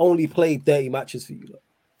 He has only played 30 matches for you, though.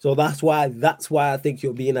 So that's why I think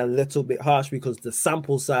you're being a little bit harsh, because the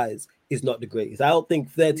sample size is not the greatest. I don't think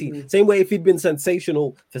 13. Same way if he'd been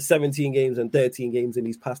sensational for 17 games and 13 games in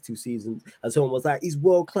these past 2 seasons, and someone was like, he's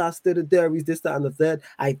world class, he's this, that, and the third.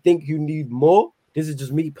 I think you need more. This is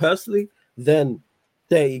just me personally. Than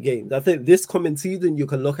 30 games. I think this coming season you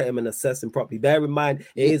can look at him and assess him properly. Bear in mind,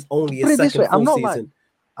 it is only his second full season.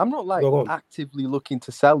 I'm not like actively looking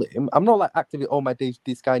to sell him. I'm not like actively, oh my days,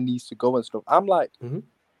 this guy needs to go and stuff. I'm like,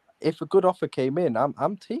 if a good offer came in,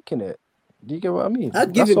 I'm taking it. Do you get what I mean?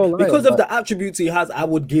 I'd give him, because of the attributes he has, I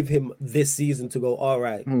would give him this season to go, all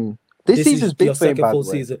right. This season's big for him, by the way.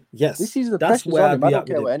 Season. Yes. This season, that's where I don't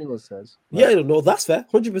care what anyone says. Yeah, no, that's fair.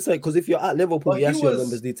 100%. Because if you're at Liverpool, yes, your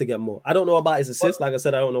numbers need to get more. I don't know about his assists. Like I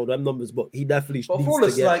said, I don't know them numbers, but he definitely needs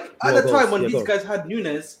to get like, at the time when these guys had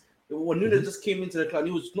Nunes, when Nunes just came into the club,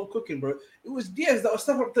 he was not cooking, bro. It was Diaz that was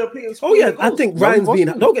stepping up to the plate and scoring. Oh yeah, I think Ryan's being.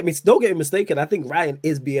 Don't get me mistaken. I think Ryan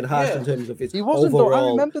is being harsh in terms of his overall I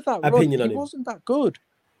remember that opinion on him. He wasn't that good.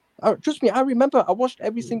 Trust me, I remember. I watched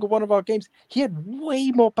every single one of our games. He had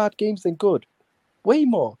way more bad games than good. Way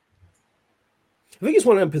more. I think it's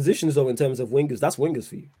one of them positions, though, in terms of wingers. That's wingers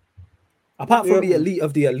for you. Apart from the elite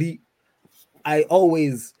of the elite, I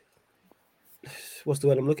always, what's the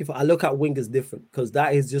word I'm looking for? I look at wingers different, because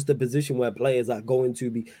that is just a position where players are going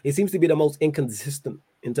to be. It seems to be the most inconsistent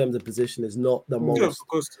in terms of position. It's not the most.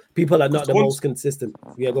 People are not the most consistent.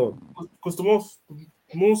 Yeah, go on. Because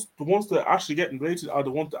the ones that are actually getting rated are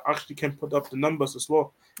the ones that actually can put up the numbers as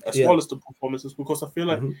well as the performances. Because I feel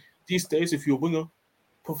like these days, if you're a winger,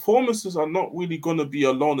 performances are not really going to be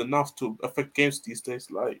alone enough to affect games these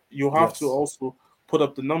days. Like, you have to also put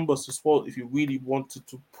up the numbers as well if you really wanted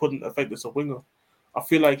to put an effect as a winger. I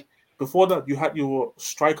feel like before that, you had your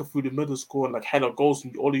striker through the middle score and like header goals,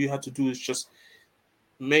 and all you had to do is just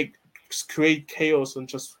create chaos and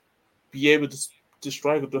just be able to the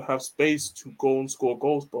striker to have space to go and score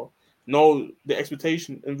goals. But no, the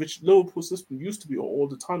expectation in which Liverpool system used to be all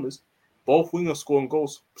the time is both wingers scoring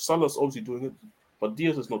goals. Salah's obviously doing it, but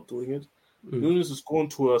Diaz is not doing it. Nunes is going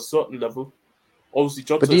to a certain level. Obviously,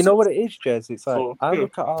 Jota. But do you know what it is, Jez? It's like, I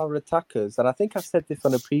look at our attackers, and I think I said this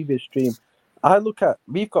on a previous stream.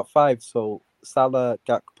 We've got 5, so Salah,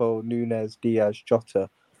 Gakpo, Nunes, Diaz,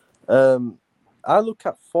 Jota. I look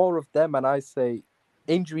at 4 of them and I say,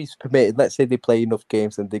 injuries permitted, let's say they play enough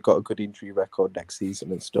games and they got a good injury record next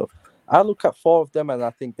season and stuff. I look at 4 of them and I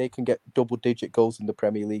think they can get double-digit goals in the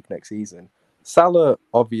Premier League next season. Salah,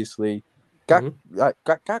 obviously.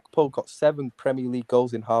 Gakpo got 7 Premier League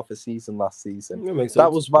goals in half a season last season.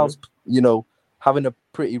 That was whilst, having a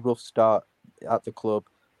pretty rough start at the club.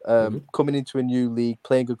 Coming into a new league,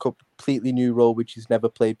 playing a completely new role which he's never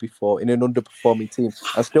played before in an underperforming team,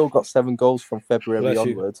 and still got 7 goals from February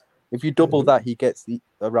onwards. If you double that, he gets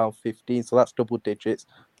around 15, so that's double digits.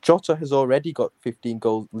 Jota has already got 15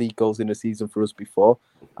 league goals in a season for us before,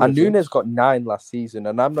 and Nunes got 9 last season,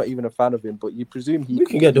 and I'm not even a fan of him, but you presume he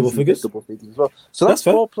can get double figures as well. So that's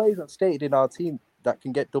 4 players that stated in our team that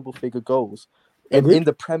can get double-figure goals in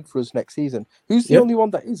the Prem for us next season. Who's the only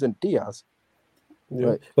one that isn't? Diaz. Yeah.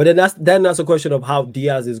 Right. But then that's a question of how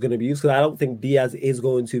Diaz is going to be used, because I don't think Diaz is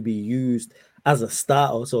going to be used as a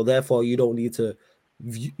starter. So therefore, you don't need to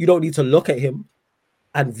look at him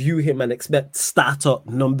and view him and expect starter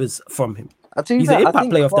numbers from him. He's an impact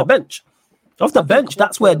player off the bench. Off the bench,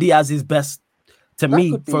 that's where Diaz is best to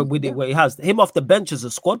me. Where he has him off the bench as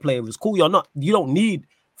a squad player is cool. You don't need,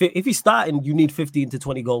 if he's starting, you need 15 to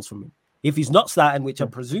 20 goals from him. If he's not starting, which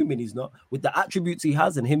I'm presuming he's not, with the attributes he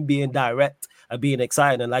has and him being direct and being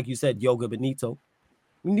exciting, and like you said, Yoga Benito,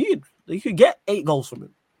 you could get 8 goals from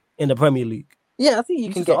him in the Premier League. Yeah, I think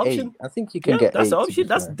you can get 8. I think you can get 8. That's the option.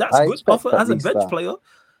 That's good offer as a bench player.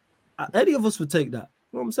 Any of us would take that.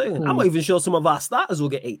 You know what I'm saying? I'm not even sure some of our starters will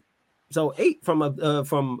get 8. So 8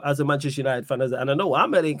 from as a Manchester United fan, and I know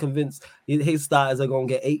I'm really convinced his starters are going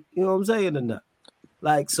to get 8. You know what I'm saying? And that.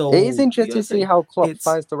 So it is interesting to see how Klopp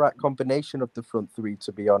finds the right combination of the front 3,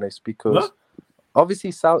 to be honest, because obviously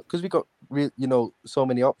because we got so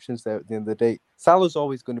many options there at the end of the day. Salah's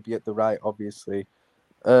always going to be at the right, obviously.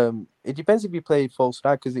 It depends if you play false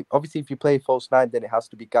 9, because obviously if you play false 9, then it has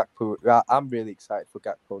to be Gakpo. I'm really excited for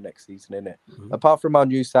Gakpo next season, innit? Apart from our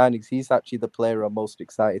new signings, he's actually the player I'm most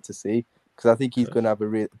excited to see, because I think he's going to have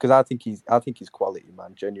because I think he's quality,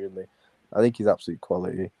 man. Genuinely, I think he's absolute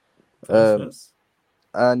quality.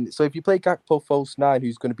 And so if you play Gakpo false 9,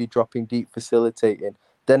 who's going to be dropping deep, facilitating,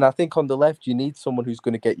 then I think on the left you need someone who's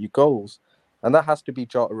going to get you goals. And that has to be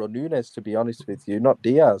Jota or Nunes, to be honest with you, not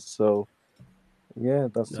Diaz. So, yeah,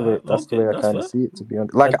 that's the way I kind of see it, to be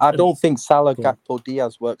honest. Like, I don't think Salah, Gakpo,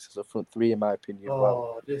 Diaz works as a front three, in my opinion.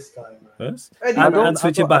 Oh, this guy, man. Yes. And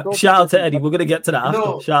switching back. Shout out to Eddie. We're going to get to that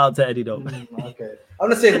after. Shout out to Eddie, though. Okay. I'm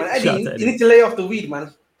not saying, man, Eddie, you need to lay off the weed,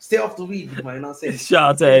 man. Stay off the weed, man. You're not saying. Shout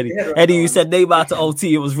out to Eddie. Eddie, you said Neymar to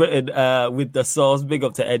OT. It was written with the sauce. Big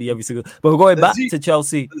up to Eddie every single. But going back to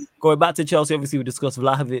Chelsea, obviously we discussed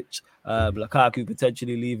Vlahovic, Lukaku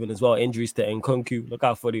potentially leaving as well. Injuries to Nkunku. Look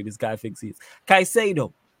how funny this guy thinks he is.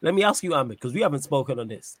 Caicedo. Let me ask you, Ahmed, because we haven't spoken on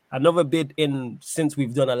this. Another bid in since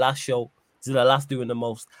we've done a last show, to the last doing the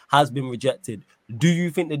most, has been rejected. Do you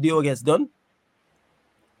think the deal gets done?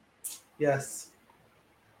 Yes.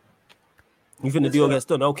 You think the deal gets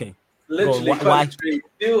done? Okay. Literally, why? The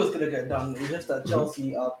deal is going to get done. It's just that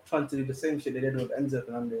Chelsea are trying to do the same shit they did with Enzo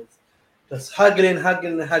Fernandez. Just haggling, and they're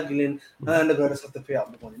going to just have to pay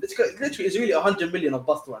out the money. Literally, it's really 100 million of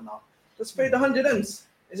bust right now. Just pay the 100 M's.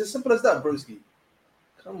 It's as simple as that, broski.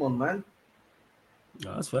 Come on, man.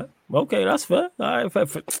 No, that's fair. Okay, that's fair. All right, fair.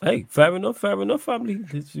 Hey, fair enough, family.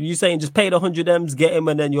 You saying just pay the 100 M's, get him,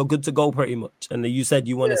 and then you're good to go pretty much. And then you said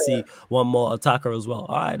you want to see one more attacker as well.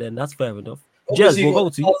 All right, then that's fair enough. Jez, we'll go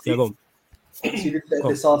to you. Yeah, go on. See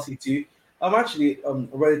this RC too. I'm actually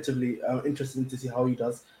relatively interested to see how he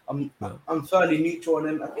does. I'm fairly neutral on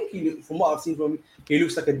him. I think from what I've seen from him, he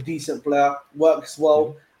looks like a decent player, works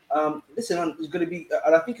well. Listen, man, it's going to be,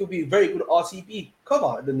 and I think it'll be a very good RCB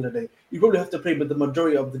cover at the end of the day. You probably have to play with the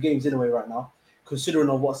majority of the games anyway right now, considering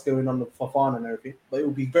on what's going on with Fafana and everything. But it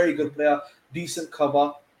will be very good player, decent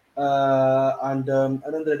cover, and at the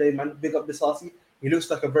end of the day, man, big up this RC. He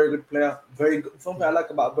looks like a very good player. Very good. Something I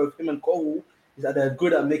like about both him and Cole is that they're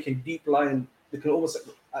good at making deep line. They can almost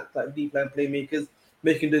act like deep line playmakers,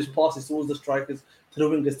 making those passes towards the strikers, to the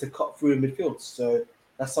wingers to cut through in midfield. So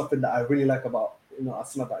that's something that I really like about our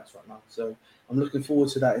centre backs right now. So I'm looking forward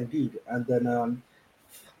to that indeed. And then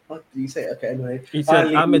what do you say? Okay, anyway. He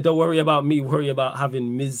said, Ahmed, don't worry about me. Worry about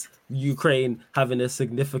having Ms. Ukraine having a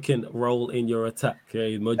significant role in your attack.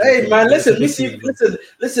 Hey, man, listen,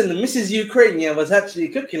 Mrs. Ukraine was actually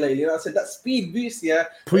cooking lately. I said that speed boost,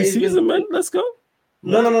 Pre-season, man. Let's go.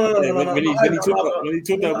 No. When he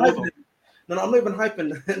took that ball. No, I'm not even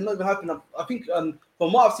hyping. I think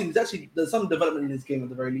from what I've seen, there's some development in this game at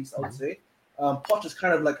the very least, I would say. Poch is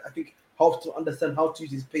kind of like, I think, helps to understand how to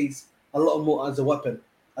use his pace a lot more as a weapon.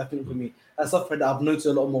 I think for me, that's something that I've noticed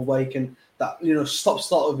a lot more, where he can start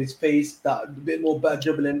with his pace, that a bit more better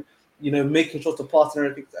dribbling, making sure to pass and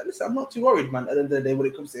everything. Listen, I'm not too worried, man. At the end of the day, when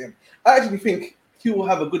it comes to him, I actually think he will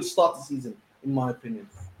have a good start to season, in my opinion.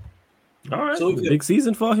 All right, so big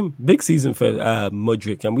season for him. Big season for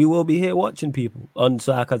Mudryk, and we will be here watching people on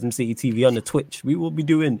Sarcasm City TV on the Twitch. We will be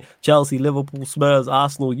doing Chelsea, Liverpool, Spurs,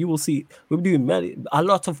 Arsenal. You will see we'll be doing a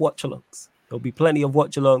lot of watch-alongs. There'll be plenty of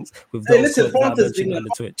watch-alongs with those on the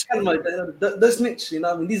Twitch. The snitch,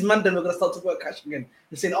 these men then are gonna start to work cash again.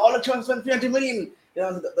 They're saying, "Oh, the Champs spent 300 million."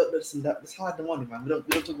 That's hard the money, man. We don't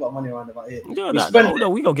talk about money around about here. No,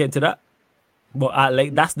 we gonna get into that. But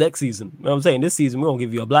that's next season. You know what I'm saying? This season we won't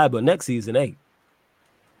give you a blind, but next season, hey.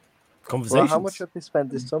 Conversations. Well, how much have they spent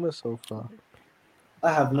this summer so far?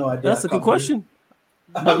 I have no idea. That's a good question.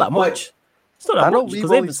 Not that much. It's not that much because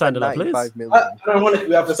they haven't signed a lot of players. I don't want to.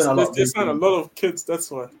 We have to spend a lot. They signed a lot of kids. That's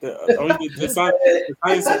why. They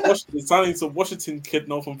signed some Washington kid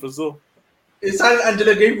now from Brazil. They signed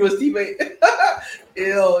Angelo Gabriel's teammate.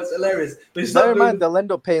 Ew, it's hilarious. Never mind, they'll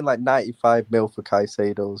end up paying like 95 mil for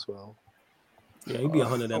Caicedo as well. Yeah, he'll be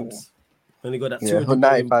 100 M's. When they got that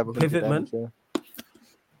 295 pivot, man. Yeah.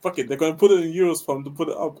 Fuck it, they're going to put it in euros for him to put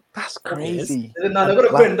it up. That's crazy. No, they're going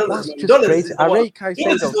to put it in dollars. That's just crazy. I rate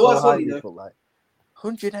Caicedo so highly, but like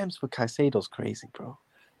 100 M's for Caicedo's crazy, bro.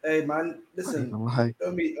 Hey, man, listen. I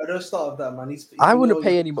don't start with that, man. I wouldn't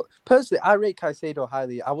pay any more. Personally, I rate Caicedo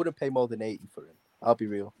highly. I wouldn't pay more than 80 for him. I'll be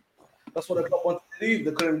real. That's what the club wanted to do.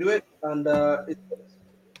 They couldn't do it. And the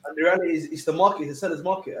reality is, it's the market. It's a seller's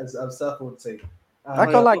market, as Surfer would say. I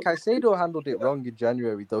can't lie, Caicedo handled it wrong in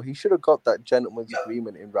January, though. He should have got that gentleman's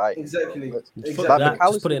agreement in writing. Exactly. But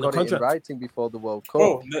McAllister got it in writing before the World Cup.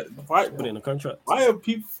 Bro, put it in a contract. Why are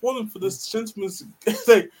people falling for this gentleman's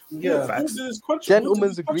like?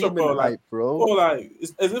 Gentleman's agreement, bro. Like,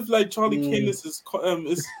 it's as if like Charlie Kane is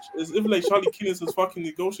as if like Charlie Kane is his fucking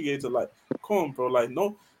negotiator. Like, come on, bro. Like,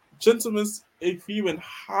 no gentleman's agreement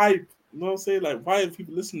hype. You know what I'm saying? Like, why are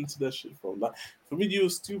people listening to that shit, bro? Like, for me, you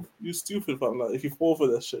stupid, fam. Like, if you fall for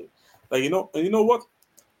that shit, like, and you know what?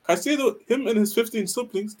 Caicedo, him and his 15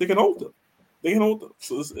 siblings, they can hold them. They can hold them.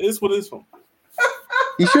 So it's what it is from.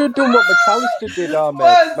 You should have done what McAllister did, Ahmed.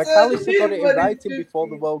 Man, McAllister got it in everybody's writing before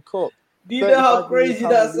the 50. World Cup. Do you know how 35 million crazy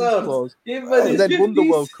pound that release sounds? clause, Everybody's and then won the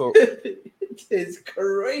World Cup. It's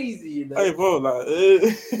crazy, you know. Hey, bro, like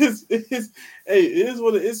it is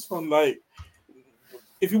what it is from. Like,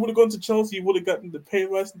 if you would have gone to Chelsea, you would have gotten the pay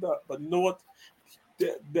rise and that. But you know what?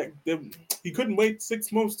 He couldn't wait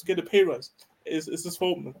 6 months to get a pay rise. It's his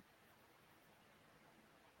fault, man.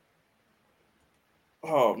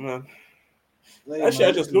 Oh man. Actually,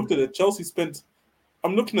 I just looked at it. Chelsea spent.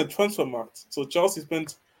 I'm looking at transfer market. So Chelsea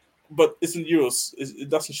spent, but it's in euros. It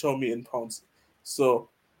doesn't show me in pounds. So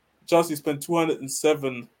Chelsea spent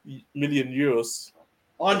 207 million euros.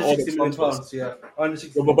 160 million pounds, yeah.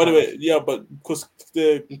 160 But by the way, yeah, but because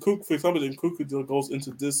the Nkunku, for example, the Nkunku deal goes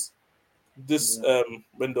into this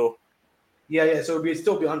window. Yeah. So it'll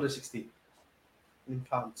still be 160 in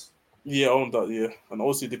pounds. Yeah, on that, yeah. And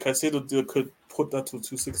also the Caicedo deal could put that to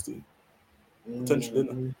 260.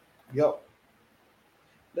 Potentially. Yep.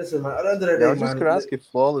 Listen, man, at the end of the day, I was just going to ask if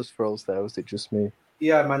Flawless froze there, was it just me?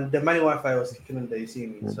 Yeah, man, the money Wi-Fi was kicking in there, you see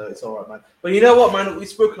me, so it's all right, man. But you know what, man, we've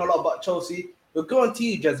spoken a lot about Chelsea. We'll go on to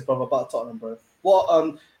you, Jez, bro, about Tottenham, bro.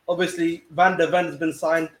 Well, obviously, Van der Ven has been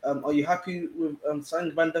signed. Are you happy with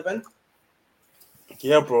signing Van der Ven?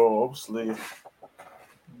 Yeah, bro,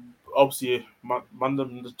 obviously, man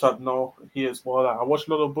in the chat now here as well. I watch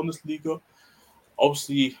a lot of Bundesliga.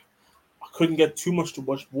 Obviously, I couldn't get too much to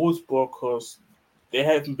watch Wolfsburg because they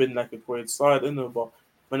haven't been like a great side, but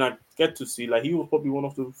when I get to see, like, he was probably one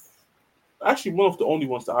of the only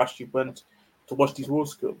ones that actually went to watch these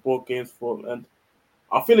Wolfsburg games for, and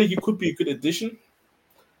I feel like he could be a good addition.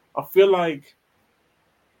 I feel like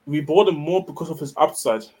we bought him more because of his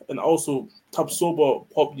upside, and also Tapsoba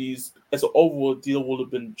probably as an overall deal would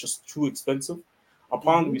have been just too expensive.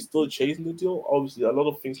 Apparently, we're still chasing the deal. Obviously, a lot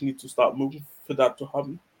of things need to start moving for that to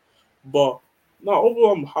happen. But no,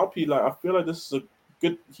 overall, I'm happy. Like, I feel like this is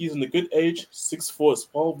he's in a good age, 6'4" as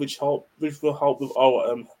well, which will help with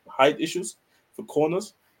our height issues for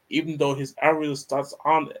corners. Even though his aerial stats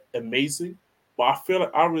aren't amazing, but I feel like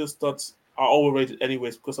aerial stats are overrated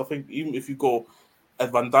anyways, because I think even if you go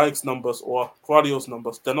at Van Dijk's numbers or Guardiola's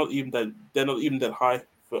numbers, they're not even that high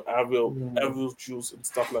for aerial duels and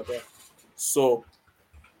stuff like that. So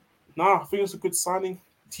I think it's a good signing.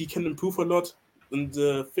 He can improve a lot, and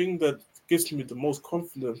the thing that gives me the most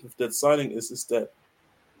confidence with that signing is that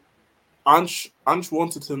Ange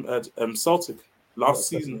wanted him at Celtic last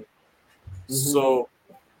season. So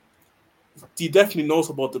he definitely knows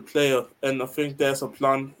about the player, and I think there's a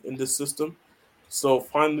plan in this system. So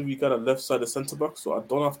finally, we got a left-sided centre-back, so I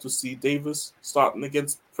don't have to see Davis starting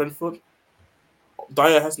against Brentford.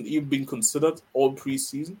 Dyer hasn't even been considered all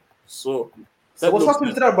pre-season. So what's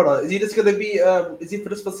happening to that, brother? Is he just going to be, is he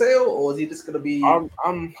just for sale, or is he just going to be...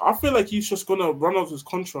 I feel like he's just going to run out his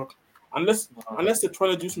contract. Unless they're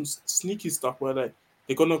trying to do some sneaky stuff where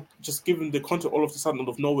they're going to just give him the contract all of a sudden out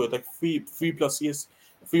of nowhere, like 3+ years,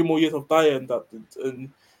 3 more years of Dyer and that.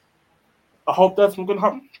 And I hope that's not going to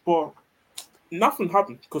happen, but nothing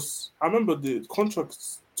happened, because I remember the contract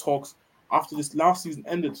talks after this last season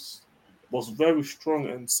ended was very strong,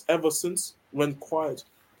 and ever since went quiet.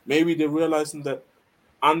 Maybe they're realizing that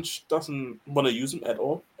Ange doesn't want to use him at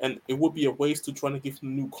all, and it would be a waste to try to give him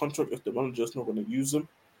a new contract if the manager's not going to use him.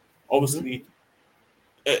 Obviously,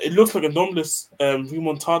 it looks like a anomalous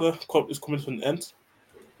remontada is coming to an end.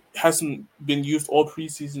 It hasn't been used all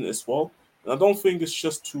preseason as well, and I don't think it's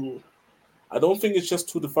just to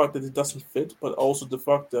the fact that it doesn't fit, but also the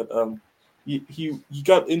fact that he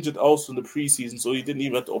got injured also in the preseason, so he didn't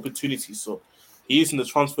even have the opportunity. So he is in the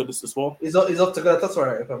transfer list as well. He's up to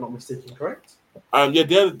Galatasaray, if I'm not mistaken, correct?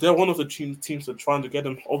 Yeah, they're one of the teams that are trying to get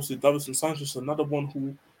him. Obviously, Davinson Sanchez is another one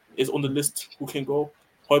who is on the list who can go.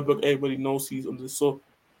 Højbjerg, everybody knows he's on this. So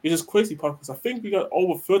it's just crazy part, because I think we got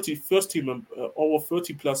over 30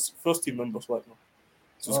 plus first team members right now.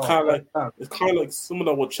 So it's kind of like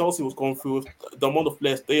similar to what Chelsea was going through with the amount of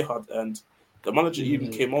players they had, and the manager even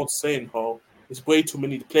came out saying how there's way too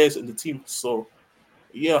many players in the team. So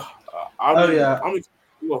yeah, I'm excited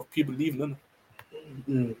of people leaving.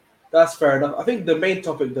 That's fair enough. I think the main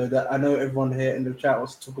topic, though, that I know everyone here in the chat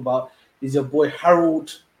wants to talk about is your boy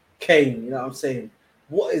Harold Kane. You know what I'm saying?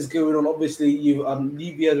 What is going on? Obviously,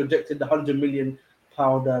 Levy has rejected the £100 million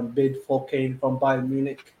bid for Kane from Bayern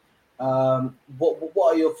Munich. What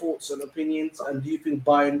are your thoughts and opinions? And do you think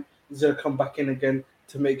Bayern is going to come back in again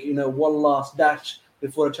to make one last dash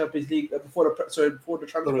before the Champions League, before the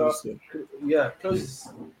transfer closes?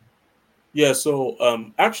 Yeah.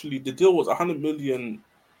 So actually, the deal was 100 million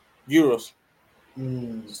euros.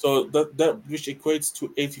 So that which equates to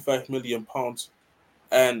 £85 million,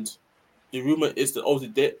 and the rumor is that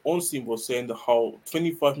obviously their own team was saying that how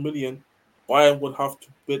 25 million Bayern would have to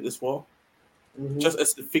bid as well, just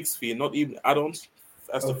as the fixed fee, not even add-ons,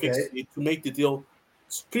 as the fixed fee to make the deal.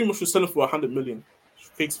 It's pretty much we're selling for 100 million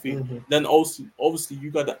fixed fee. Then also obviously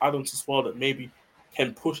you got the add-ons as well that maybe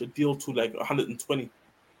can push a deal to like 120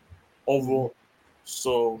 overall.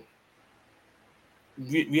 So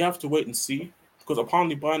we have to wait and see, because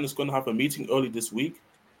apparently Bayern is going to have a meeting early this week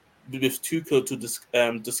with Tuchel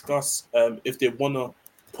to discuss if they want to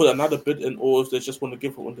put another bid in or if they just want to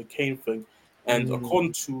give up on the Kane thing. And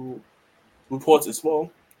according to reports as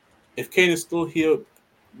well, if Kane is still here,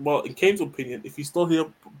 well, in Kane's opinion, if he's still here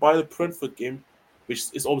by the Brentford game, which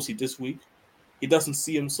is obviously this week, he doesn't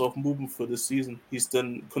see himself moving for this season. He's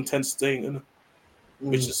then content staying in it,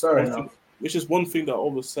 which is one thing. Which is one thing that I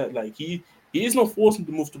always said. Like he is not forcing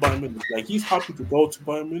to move to Bayern Munich. Like he's happy to go to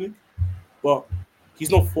Bayern Munich, but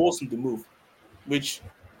he's not forcing the move, which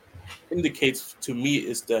indicates to me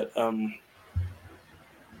is that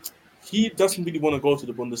he doesn't really want to go to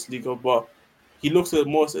the Bundesliga, but he looks at it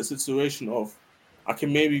more as a situation of I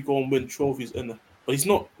can maybe go and win trophies in it. But he's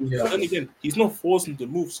not. Yeah. But then again, he's not forcing the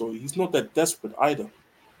move, so he's not that desperate either.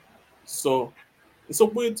 So it's a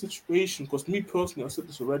weird situation, because me personally, I said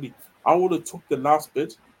this already, I would have took the last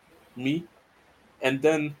bit, and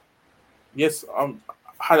then yes, I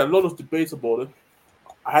had a lot of debates about it.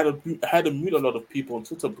 I had to mute a lot of people on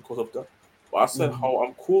Twitter because of that. But I said how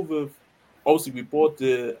I'm cool with. Obviously, we bought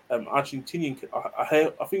the Argentinian.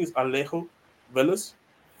 I think it's Alejo Vélez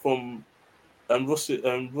from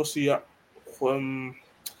Russia, from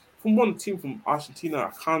one team from Argentina.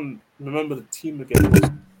 I can't remember the team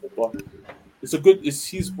again, but it's a good.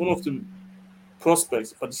 He's one of the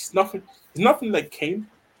prospects, but he's nothing. He's nothing like Kane,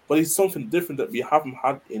 but he's something different that we haven't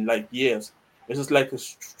had in like years. It's just like a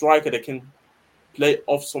striker that can play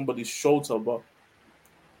off somebody's shoulder. But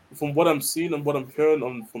from what I'm seeing and what I'm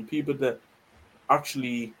hearing from people that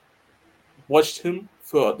actually watched him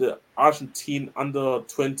for the Argentine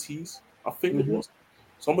under-20s, I think it was,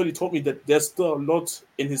 somebody told me that there's still a lot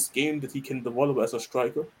in his game that he can develop as a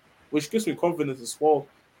striker, which gives me confidence as well.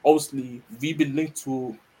 Obviously, we've been linked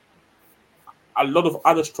to a lot of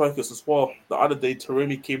other strikers as well. The other day,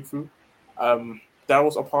 Taremi came through. That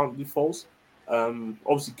was apparently false.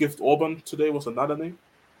 Obviously, Gift Orban today was another name.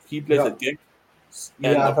 He plays at Genk.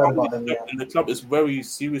 And I've heard about them, and the club is very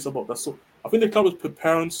serious about that. So I think the club is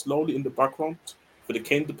preparing slowly in the background for the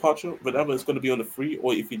Kane departure, whether it's going to be on the free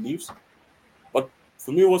or if he leaves. But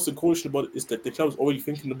for me, what's the caution about it is that the club is already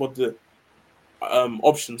thinking about the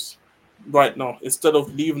options right now, instead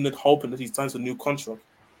of leaving it hoping that he signs a new contract.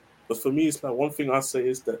 But for me, it's like one thing I say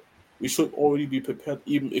is that we should already be prepared,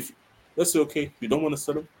 even if, let's say, okay, you don't want to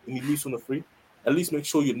sell him and he leaves on the free, at least make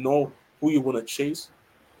sure you know who you want to chase.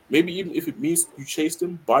 Maybe even if it means you chase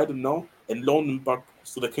them, buy them now, and loan them back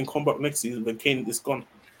so they can come back next season when Kane is gone.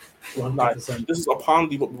 100%. Like, this is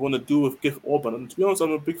apparently what we want to do with Gift Orban. And to be honest,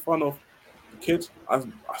 I'm a big fan of the kid. I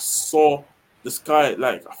saw this guy,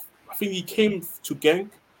 like, I think he came to Genk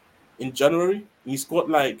in January, and he scored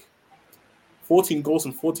like 14 goals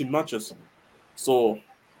in 14 matches. So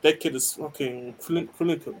that kid is fucking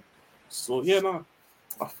clinical. So yeah,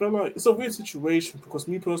 I feel like it's a weird situation, because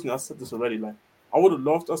me personally, I said this already, like, I would have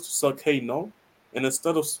loved us to sell Kane now, and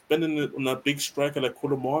instead of spending it on a big striker like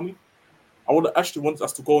Kolomani, I would have actually wanted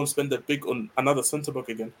us to go and spend that big on another centre back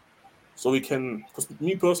again. So we can, because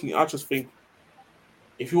me personally, I just think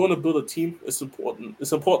if you want to build a team, it's important.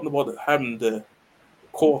 It's important about having the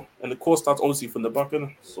core, and the core starts obviously from the back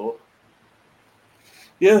end. So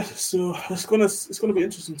yeah, so it's gonna be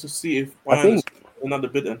interesting to see if Bayern is another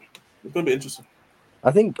bid in. It's gonna be interesting. I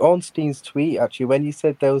think Ornstein's tweet, actually, when he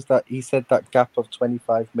said he said that gap of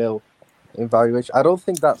 25 mil in valuation, I don't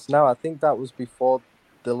think that's now. I think that was before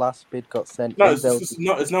the last bid got sent No, in.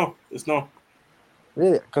 It's now.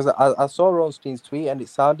 Really? Because I saw Ornstein's tweet and it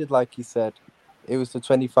sounded like he said it was the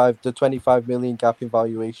 25 million gap in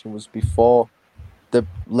valuation was before the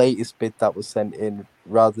latest bid that was sent in,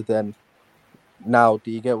 rather than now. Do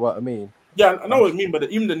you get what I mean? Yeah, I know what you mean, but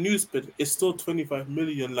even the news bid is still 25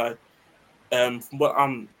 million. Like, from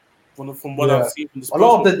what I've seen, there's a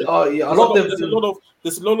lot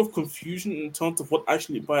of confusion in terms of what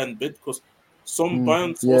actually Bayern bid, because some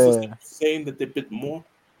Bayern sources are saying that they bid more.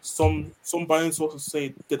 Some Bayern sources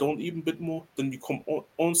say they don't even bid more. Then you come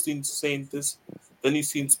on saying this. Then you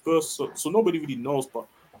see in Spurs. So nobody really knows. But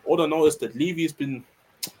all I know is that Levy's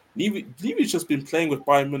just been playing with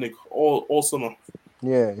Bayern Munich all summer.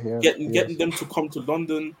 Yeah. Getting them to come to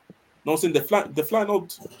London. No, I'm saying they're flying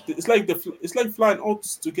out. It's like flying out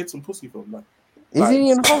to get some pussy from. Like, Is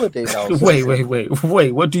he on holiday now?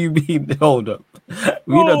 Wait. What do you mean? Hold up.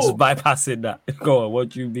 We're not just bypassing that. Go on. What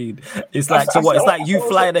do you mean? It's like so. What? It's like you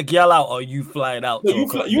flying a girl out, or you flying out? No,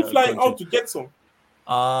 you flying out to get some.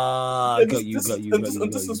 Got you.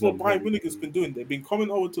 This is what Bayern Munich has been doing. They've been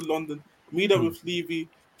coming over to London, meet up with Levy,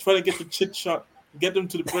 trying to get the chit chat, get them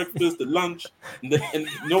to the breakfast, the lunch, and you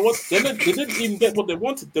know what? They didn't even get what they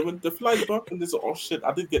wanted. They fly back and they said, "Oh shit,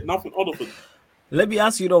 I didn't get nothing out of it." Let me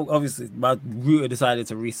ask you though. Obviously, my router decided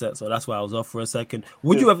to reset, so that's why I was off for a second.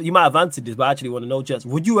 Would you have? You might have answered this, but I actually want to know, Jets.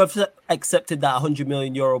 Would you have accepted that £100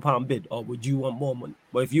 million bid, or would you want more money?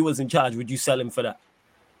 But if you was in charge, would you sell him for that?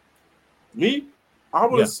 Me, I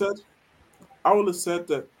would have said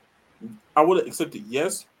that I would have accepted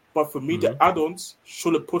yes, but for me, the add-ons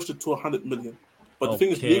should have pushed it to 100 million. But the thing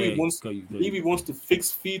is, Levy wants the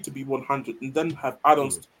fixed fee to be 100, and then have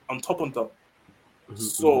add-ons on top of that.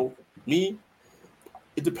 So me.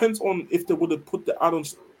 It depends on if they would have put the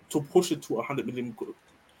add-ons to push it to 100 million.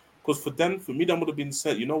 Because for me, that would have been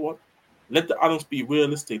said, you know what? Let the add-ons be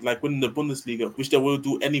realistic, like winning the Bundesliga, which they will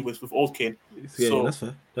do anyways with old Kane. Yeah,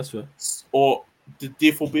 that's fair. Or the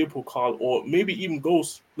DFB Pokal, or maybe even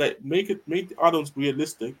goals. Like make the add-ons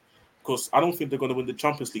realistic, because I don't think they're going to win the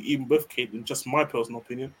Champions League even with Kane. In just my personal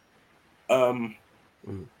opinion.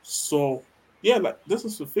 So yeah, like this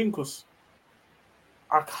is the thing, because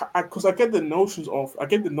I get the notion of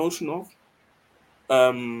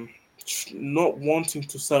not wanting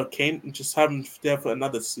to sell Kane and just having him there for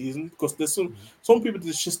another season, because there's some people,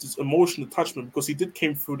 there's just this emotional attachment because he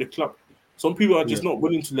came through the club. Some people are just not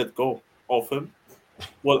willing to let go of him.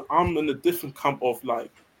 Well, I'm in a different camp of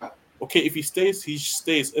like, okay, if he stays,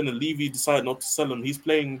 and the Levy decide not to sell him. He's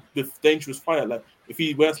playing with dangerous fire. Like if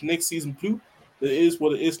he wears next season blue, it is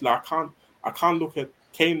what it is. Like I can't look at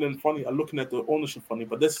Kane and funny. I'm looking at the ownership funny,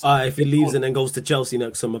 but this. If he leaves and then goes to Chelsea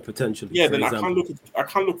next summer potentially. Yeah, then I can't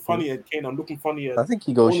look funny at Kane. I'm looking funny at. I think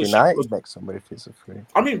he goes United next summer if it's a free.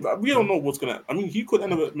 I mean, we don't know what's gonna. I mean, he could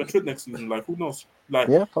end up at Madrid next season. Like, who knows? Like,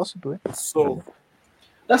 yeah, possibly. So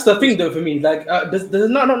that's the thing, though, for me. Like, does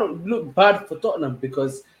not look bad for Tottenham,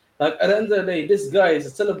 because, like, at the end of the day, this guy is a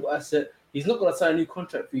sellable asset. He's not gonna sign a new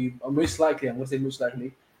contract for you. Most likely, in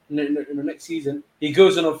the next season, he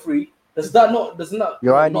goes on a free. Does that not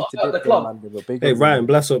hurt the club? Hey, Ryan,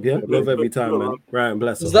 bless up, yeah? Love every time, man. Ryan,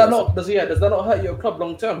 bless up. Does that not hurt your club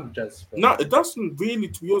long term, Jazz? No, it doesn't really,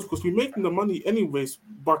 to be honest, because we're making the money anyways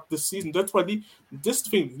back this season. That's why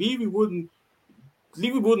Levy wouldn't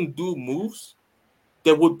do moves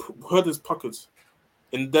that would hurt his pockets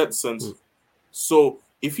in that sense. So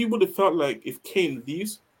if he would have felt like if Kane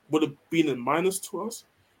leaves, would have been a minus to us,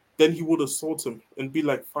 then he would have sold him and be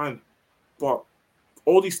like, fine. But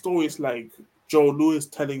all these stories like Joe Lewis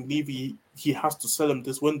telling Levy he has to sell him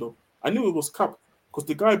this window, I knew it was cap, because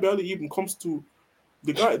the guy barely even comes to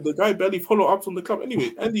the guy barely follow ups on the club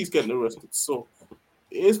anyway, and he's getting arrested. So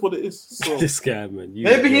it is what it is. So this guy, man.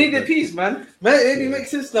 Maybe he needed a piece, man. Maybe it makes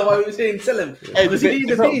sense now why we were saying sell him. Hey, does he need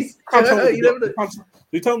a piece?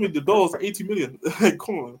 You tell me the doll's 80 million.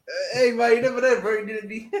 Come on. Hey man, you never know, bro.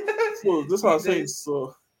 So that's what I'm saying.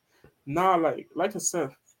 So now, like I said,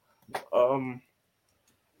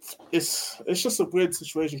 it's just a weird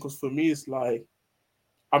situation, because for me it's like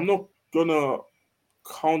I'm not gonna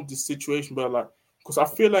count this situation, but like, because I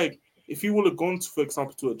feel like if you would have gone to, for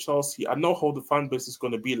example, to a Chelsea, I know how the fan base is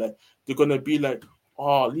gonna be like. They're gonna be like,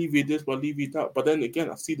 oh, Levy this, but Levy that. But then again,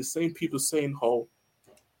 I see the same people saying how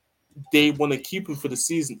they want to keep him for the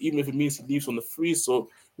season, even if it means he leaves on the free. So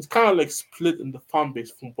it's kind of like split in the fan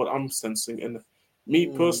base from what I'm sensing. And me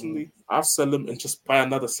personally, I sell him and just buy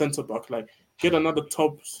another centre back, like get another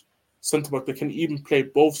top centre back that can even play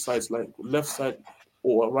both sides, like left side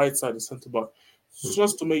or right side of centre back,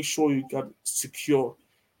 just to make sure you got security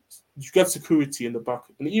in the back,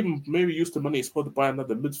 and even maybe use the money as well to buy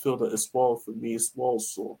another midfielder as well for me as well.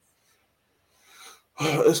 So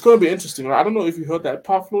it's going to be interesting. I don't know if you heard that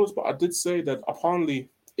part, Flores, but I did say that apparently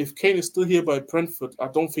if Kane is still here by Brentford, I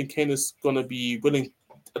don't think Kane is going to be willing.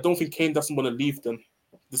 I don't think Kane doesn't want to leave them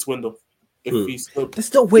this window.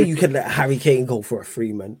 There's no way you can let Harry Kane go for a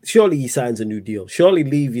free, man. Surely he signs a new deal. Surely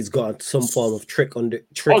Levy's got some form of trick in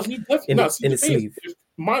his sleeve.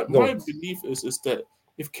 My belief is that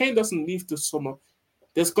if Kane doesn't leave this summer,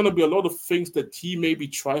 there's going to be a lot of things that he maybe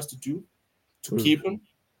tries to do to keep him.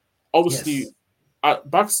 Obviously, at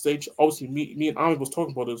backstage, obviously me and Ahmed was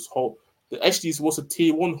talking about this whole. Actually, it was a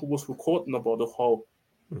T1 who was recording about the whole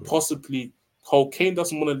possibly how Kane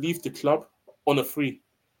doesn't want to leave the club on a free.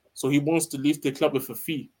 So he wants to leave the club with a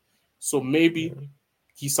fee. So maybe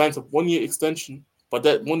he signs a 1 year extension, but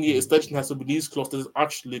that 1 year extension has a release clause that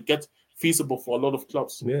actually get feasible for a lot of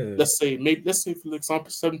clubs. Yeah. Let's say for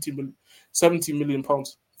example, 70 million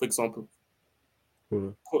pounds, for example.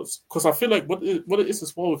 Because I feel like what it is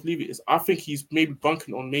as well with Levy is I think he's maybe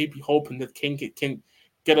banking on maybe hoping that Kane can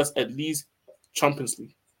get us at least Champions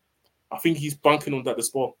League. I think he's banking on that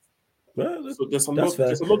as well. Well, so there's a that's lot. fair.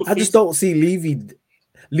 There's a lot of I just don't see Levy.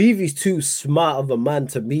 Levy's too smart of a man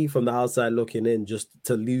to me from the outside looking in just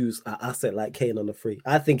to lose an asset like Kane on the free.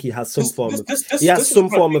 I think he has some form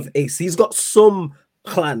of ace. He's got some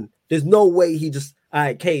plan. There's no way he just, all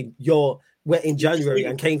right, Kane, we're in January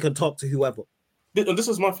and Kane can talk to whoever. And this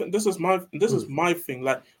is my thing. This is my thing.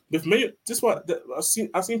 Like with Man, this is what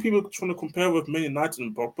I've seen people trying to compare with Man United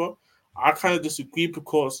and Pogba. I kind of disagree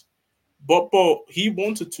because Pogba, he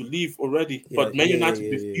wanted to leave already, but Man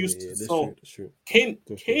United refused to sell. Kane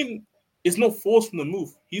is not forcing the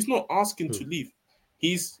move. He's not asking to leave.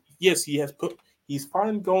 He's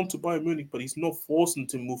fine going to Bayern Munich, but he's not forcing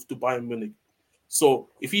to move to Bayern Munich. So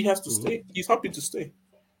if he has to stay, he's happy to stay.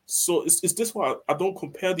 So it's this why I don't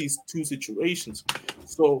compare these two situations.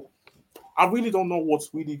 So I really don't know what's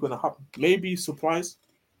really going to happen. Maybe surprise.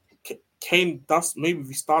 Kane does. Maybe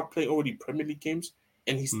we start playing already Premier League games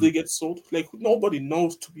and he still gets sold. Like nobody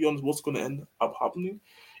knows, to be honest, what's going to end up happening.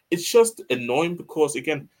 It's just annoying because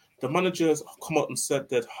again, the manager has come out and said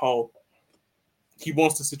that how he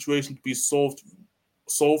wants the situation to be solved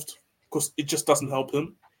because it just doesn't help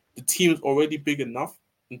him. The team is already big enough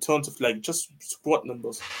in terms of like just squad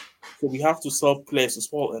numbers. So we have to sell players as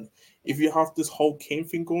well. And if you have this whole Kane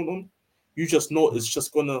thing going on, you just know it's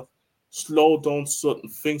just gonna slow down certain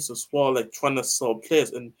things as well, like trying to sell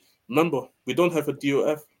players. And remember, we don't have a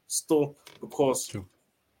DOF still because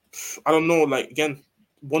I don't know, like again,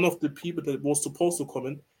 one of the people that was supposed to come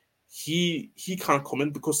in, he can't come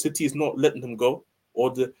in because City is not letting him go.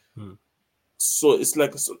 So it's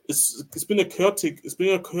like it's been a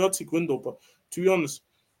chaotic window, but to be honest,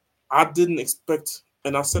 I didn't expect,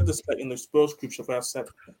 and I said this like in the Spurs scripture where I said,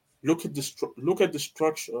 look at the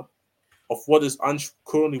structure of what is Ange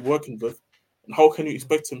currently working with, and how can you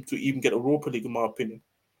expect him to even get a Europa League, in my opinion,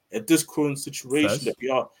 at this current situation that we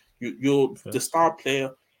are. The star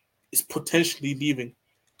player is potentially leaving,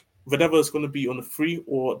 whatever it's going to be on the free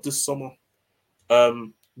or this summer.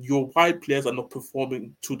 Your wide players are not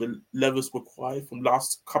performing to the levels required from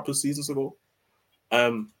last couple of seasons ago.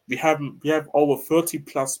 We have over 30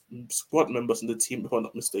 plus squad members in the team, if I'm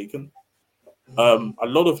not mistaken. A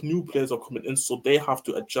lot of new players are coming in, so they have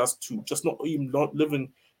to adjust to just not living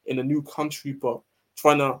in a new country, but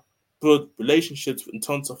trying to build relationships in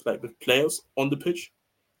terms of like with players on the pitch.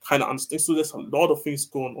 Kind of understand. So there's a lot of things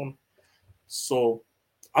going on. So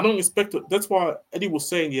I don't expect it. That's why Eddie was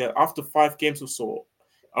saying, after 5 games or so,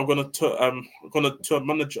 I'm gonna turn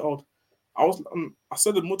manager out. I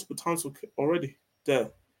said it multiple times already.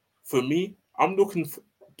 That for me, I'm looking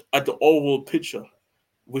at the overall picture,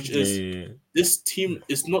 which is this team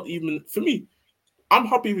is not even for me. I'm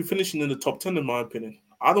happy we're finishing in the top 10, in my opinion.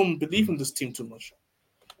 I don't believe in this team too much,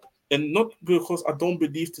 and not because I don't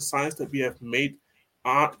believe the signs that we have made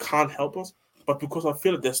can't help us, but because I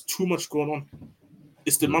feel that there's too much going on.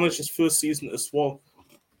 It's the manager's first season as well,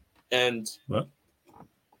 and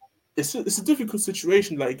it's a difficult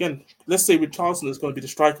situation. Like again, let's say Richarlison is going to be the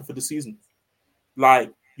striker for the season.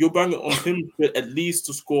 Like you're banging on him at least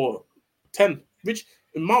to score 10, which,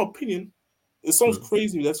 in my opinion, it sounds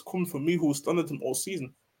crazy. That's coming from me who stunned him all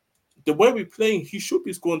season. The way we're playing, he should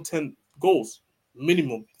be scoring 10 goals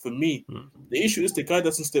minimum for me. The issue is the guy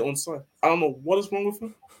doesn't stay on side. I don't know what is wrong with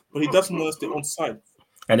him, but he doesn't want to stay on side.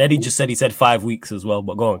 And Eddie just said he said 5 weeks as well.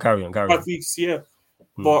 But go on, carry on. 5 weeks, yeah.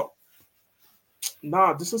 But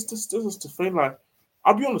this is the thing. Like,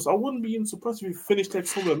 I'll be honest, I wouldn't be even surprised if we finished like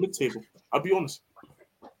somewhere mid-table. I'll be honest,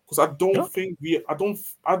 because I don't think I don't.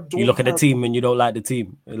 You look at the team and you don't like the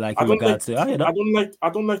team, like in regards to. I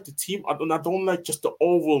don't like the team. I don't like just the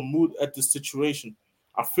overall mood at the situation.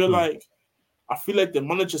 I feel like the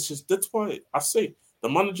manager just. That's why I say the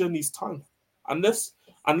manager needs time, unless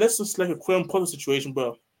it's like a Graham Potter situation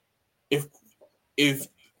where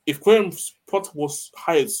if Graham Potter was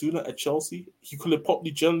hired sooner at Chelsea, he could have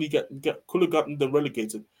probably generally could have gotten them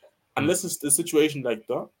relegated. Unless it's the situation like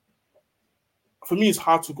that, for me, it's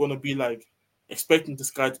hard to gonna be like expecting this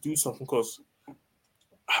guy to do something. Because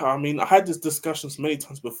I mean, I had these discussions many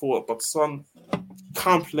times before, but Son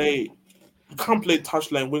can't play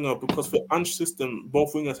touchline winger because for Ange system,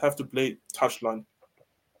 both wingers have to play touchline.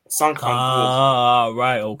 Son can't do it.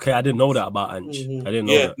 Right, okay. I didn't know that about Ange. I didn't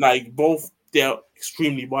know that. Like both, they're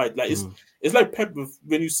extremely wide. Like it's like Pep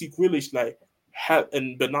when you see Grealish like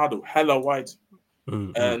and Bernardo hella wide,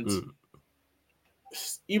 and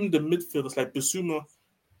even the midfielders like Bissouma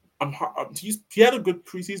he had a good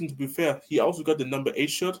preseason. To be fair, he also got the number 8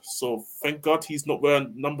 shirt, so thank God he's not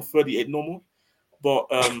wearing number 38 no more. But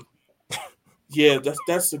yeah,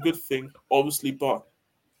 that's a good thing, obviously. But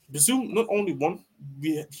Bazoum not only won,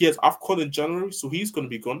 he has AFCON in January, so he's going to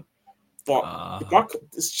be gone. But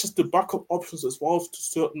it's just the backup options as well to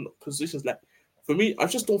certain positions. Like for me, I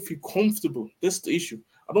just don't feel comfortable. That's the issue.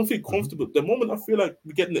 I don't feel comfortable. The moment I feel like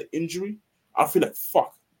we're getting an injury, I feel like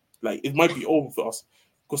fuck, like it might be over for us.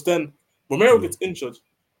 Because then Romero gets injured,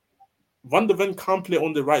 Van de Ven can't play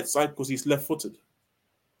on the right side because he's left-footed.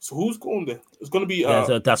 So who's going there? It's going to be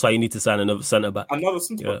so that's why you need to sign another centre back. Another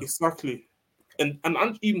centre back, exactly. And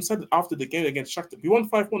even said it after the game against Shakhtar. We won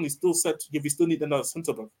 5-1. He still said we still need another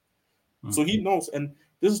centre back. So he knows, and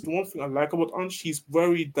this is the one thing I like about Ange. He's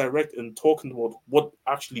very direct in talking about what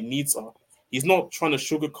actually needs are. He's not trying to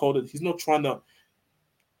sugarcoat it. He's not trying to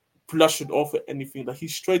blush it off or anything. Like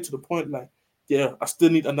he's straight to the point. Like, yeah, I still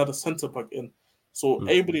need another centre back in. So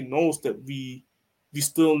everybody knows that we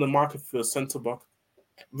still in the market for a centre back,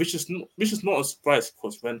 which is not a surprise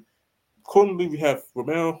because when currently we have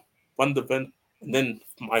Romero, Van de Ven, and then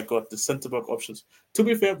my God, the centre back options. To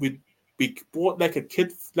be fair, we bought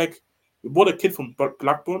we bought a kid from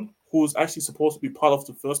Blackburn who was actually supposed to be part of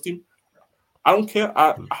the first team. I don't care.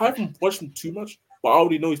 I haven't watched him too much, but I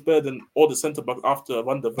already know he's better than all the centre back after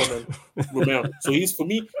Van der Ven and Romero. So he's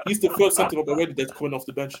the first centre back already that's coming off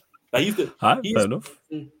the bench. Like fair enough.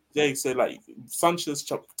 Yeah, he said like Sanchez,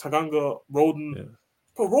 Taganga, Roden. Yeah.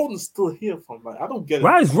 But Roden's still here from I don't get it.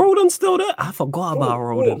 Right, is Roden still there? I forgot about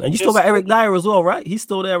Roden. And you still got Eric Dyer as well, right? He's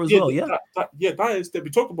still there as well, yeah. Dyer is there.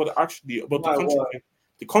 We talked about it actually about the contract thing.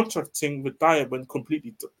 The contract thing with Dyer went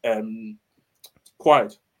completely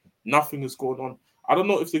quiet. Nothing is going on. I don't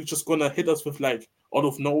know if they're just gonna hit us with like out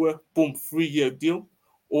of nowhere, boom, 3-year deal,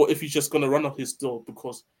 or if he's just gonna run up his deal.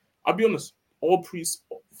 Because I'll be honest,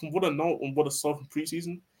 from what I know and what I saw from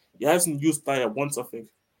preseason, he hasn't used Dyer once, I think,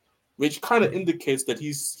 which kind of indicates that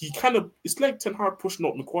it's like Ten Hag pushing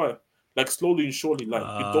out McGuire, like slowly and surely, like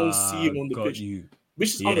you don't see him on the pitch,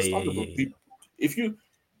 which is understandable. Yeah.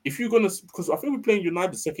 If you're gonna, because I think we're playing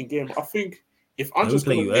United the second game. I think if Ange's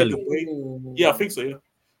gonna play the way, yeah, I think so, yeah.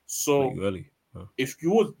 So if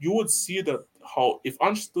you would see that how if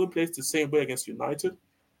Ange still plays the same way against United,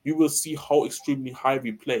 you will see how extremely high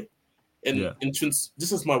we play. And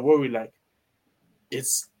this is my worry. Like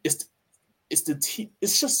it's the team.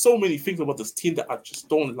 It's just so many things about this team that I just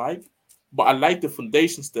don't like. But I like the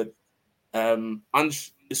foundations that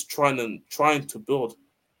Ange is trying to build.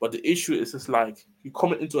 But the issue is, it's like you're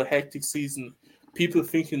coming into a hectic season, people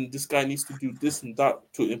thinking this guy needs to do this and that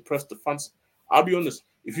to impress the fans. I'll be honest,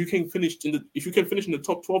 if you can finish in the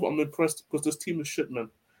top 12, I'm impressed because this team is shit, man.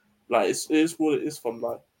 Like it is what it is from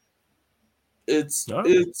like. It's not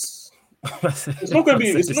gonna be.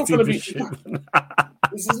 It's not gonna be.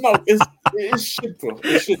 It's shit, bro.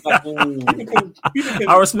 It's shit. Like, people can,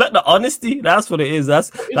 I respect the honesty. That's what it is.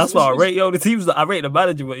 That's what I rate. Yo, the team's. I rate the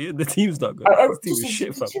manager, but the team's not good. The team is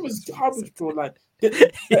shit, the team is garbage, bro. Like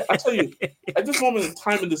I tell you, at this moment in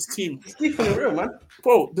time in this team, keeping it real, man.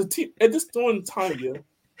 Bro, the team at this moment in time, yeah,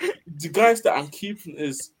 the guys that I'm keeping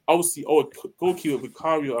is obviously goalkeeper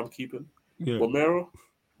Vicario. I'm keeping Romero,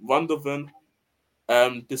 Van der Ven,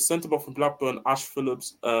 the centre back from Blackburn, Ash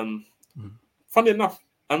Phillips. Funny enough,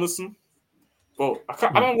 Emerson. Bro, I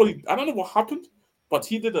don't know what happened, but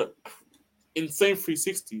he did a insane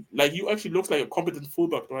 360. Like he actually looks like a competent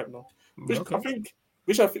fullback right now. Which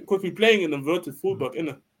I think because we're playing an inverted fullback,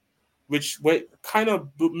 innit? Which kind of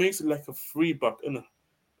makes it like a free back, innit?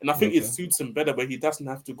 And I think it suits him better, but he doesn't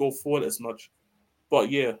have to go forward as much. But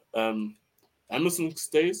yeah, Emerson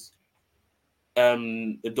stays.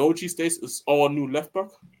 Edoji stays is our new left back.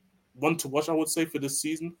 One to watch, I would say, for this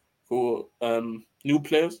season for new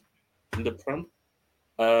players in the Prem.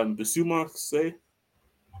 Bissouma say.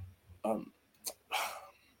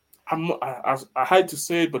 I hate to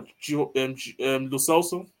say it, but Lo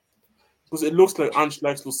Celso, because it looks like Ange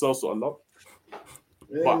likes Lo Celso a lot.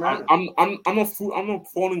 Yeah, but I'm not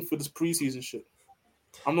falling for this preseason shit.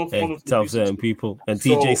 I'm not falling for tell certain people. And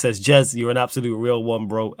TJ says, Jez, you're an absolute real one,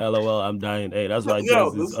 bro. LOL, I'm dying. Hey, that's why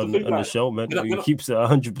Jez is on the show, man. He keeps it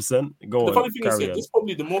 100%. Go on. The funny thing is, this is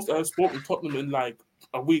probably the most I've spoken Tottenham in like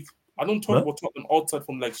a week. I don't talk about Tottenham outside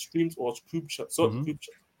from like streams or group chat. So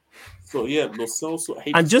yeah, Lo Celso.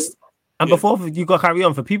 Before you go carry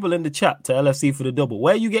on, for people in the chat to LFC for the double,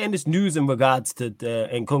 where are you getting this news in regards to the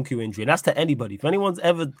Nkunku injury? And that's to anybody. If anyone's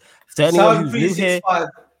ever, to anyone who's new here,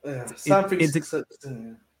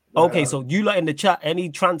 Okay, so you lot in the chat, any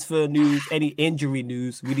transfer news, any injury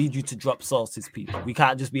news, we need you to drop sources, people. We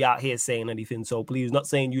can't just be out here saying anything. So please, not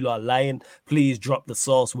saying you lot are lying. Please drop the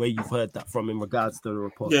source where you've heard that from in regards to the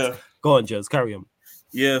reports. Yeah. Go on, Jez, carry on.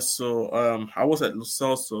 Yeah, so I was at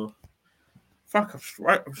Lucelle, so fuck,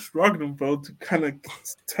 I'm struggling, bro, to kind of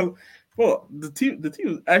tell. Well, the team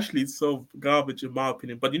is actually so garbage in my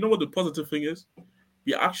opinion. But you know what the positive thing is?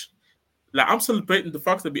 We actually, like, I'm celebrating the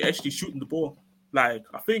fact that we actually shooting the ball. Like,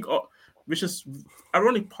 I think, which is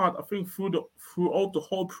ironic part. I think throughout the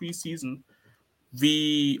whole preseason,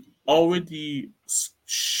 we already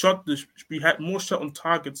we had more shot on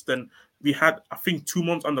targets than we had, I think, 2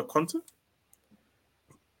 months under Conte.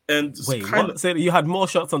 And wait, what? Say that you had more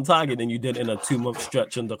shots on target than you did in a 2-month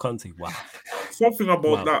stretch under Conte. Wow. Something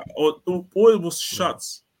about that, or it was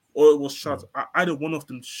shots, or it was shots. Either one of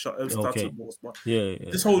them started balls. But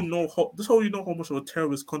this whole you know how much of a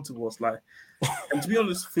terrorist Conte was like. And to be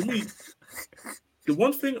honest, for me, the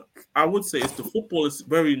one thing I would say is the football is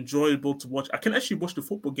very enjoyable to watch. I can actually watch the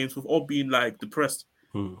football games without being like depressed.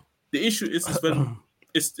 The issue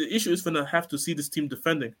is when I have to see this team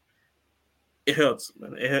defending. It hurts,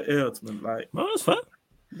 man. It hurts, man. Like, no, that's fair.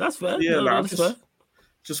 That's fair. Yeah, no, like, that's fair.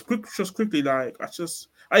 Just quickly, like,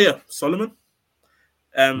 Solomon.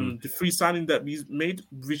 The free signing that we made,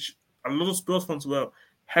 which a lot of Spurs fans were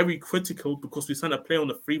heavy critical because we signed a player on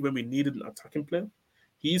the free when we needed an attacking player.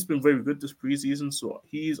 He's been very good this preseason, so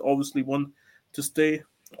he's obviously one to stay.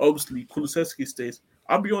 Obviously, Kulusevski stays.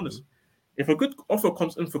 I'll be honest. If a good offer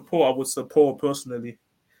comes in for Paul, I would support Personally,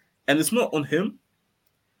 and it's not on him.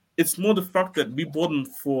 It's more the fact that we bought him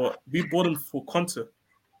for Conte,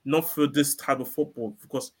 not for this type of football,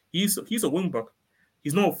 because he's a wing back.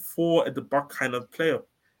 He's not a 4 at the back kind of player,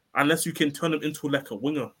 unless you can turn him into like a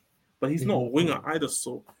winger. But he's not a winger either,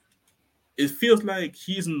 so it feels like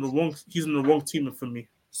he's in the wrong team for me.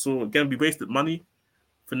 So again, we wasted money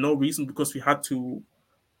for no reason because we had to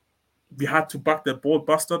back that ball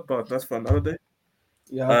bastard, but that's for another day.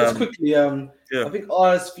 Yeah, just quickly. I think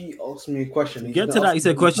RSV asked me a question. Get to that. He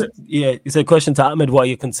said question. Yeah, he said question to Ahmed. What are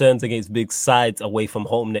your concerns against big sides away from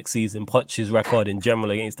home next season? Poch's record in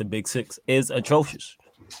general against the Big Six is atrocious.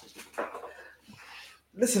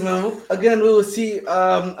 Listen, again, we will see.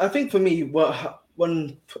 I think for me,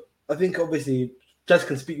 I think obviously Judge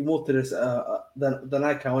can speak more to this than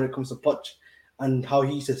I can when it comes to Poch and how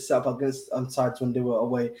he used to set up against sides when they were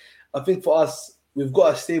away. I think for us, we've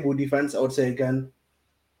got a stable defense. I would say again.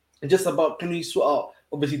 And just about, can we sort out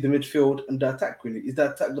obviously the midfield and the attack? Really, is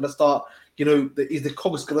the attack going to start? Is the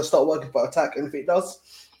cogs going to start working for attack? And if it does,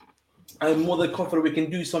 I'm more than confident we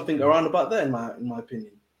can do something around about there. In my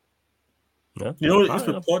opinion. Yeah. You know, it's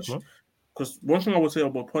with Poch, because one thing I would say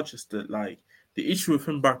about Poch is that, like, the issue with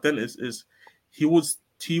him back then is he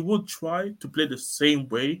would try to play the same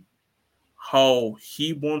way how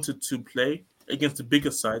he wanted to play against the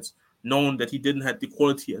bigger sides, knowing that he didn't have the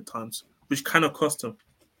quality at times, which kind of cost him.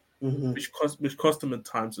 Which cost him at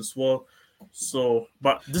times as well. So,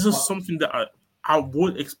 but this is something that I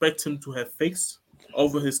would expect him to have fixed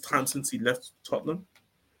over his time since he left Tottenham.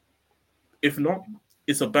 If not,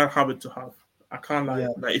 it's a bad habit to have. I can't lie.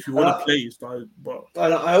 Like, if you want to play, you start. But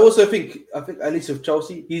I also think at least with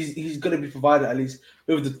Chelsea, he's going to be provided at least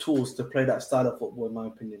with the tools to play that style of football, in my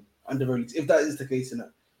opinion. And the very least, if that is the case, in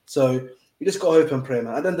it. So you just got to hope and pray,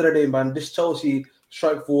 man. At the end of the day, man, this Chelsea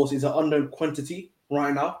strike force is an unknown quantity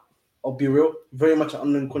right now. I'll be real, very much an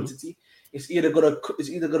unknown quantity. It's either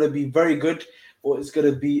gonna be very good, or it's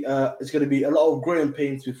gonna be a lot of growing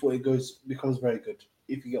pains before it becomes very good.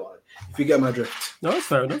 If you get my drift. No, that's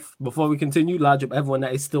fair enough. Before we continue, large up everyone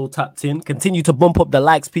that is still tapped in. Continue to bump up the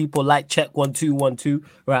likes, people. Like check 1212.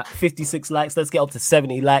 We're at 56 likes. Let's get up to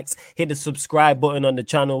 70 likes. Hit the subscribe button on the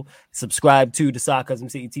channel. Subscribe to the Sarcasm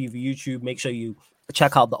City TV YouTube. Make sure you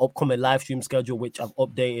check out the upcoming live stream schedule, which I've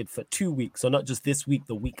updated for 2 weeks. So not just this week,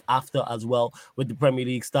 the week after as well, with the Premier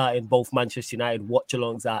League starting. Both Manchester United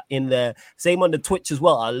watch-alongs are in there. Same on the Twitch as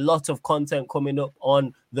well. A lot of content coming up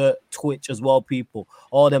on the Twitch as well, people.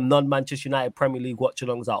 All them non-Manchester United Premier League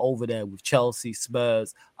watch-alongs are over there with Chelsea,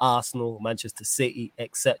 Spurs, Arsenal, Manchester City,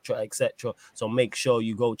 etc., etc. So make sure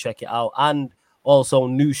you go check it out. And also,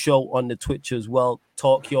 new show on the Twitch as well,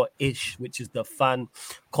 Talk Your Ish, which is the fan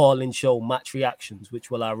calling show, Match Reactions,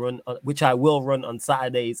 which I will run on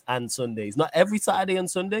Saturdays and Sundays. Not every Saturday and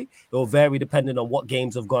Sunday. It will vary depending on what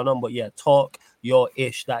games have gone on. But yeah, Talk Your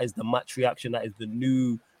Ish. That is the Match Reaction. That is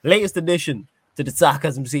the latest addition to the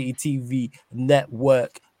Sarcasm City TV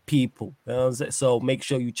network, people. You know what I'm saying? So make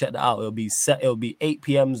sure you check that out. It'll be 8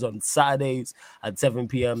 p.m. on Saturdays and 7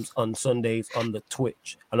 p.m. on Sundays on the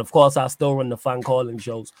Twitch. And of course, I still run the fan calling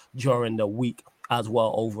shows during the week as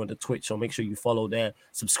well over on the Twitch. So make sure you follow there.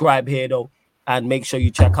 Subscribe here though. And make sure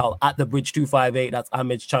you check out at the Bridge 258. That's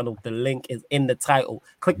Ahmed's channel. The link is in the title.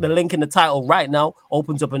 Click the link in the title right now.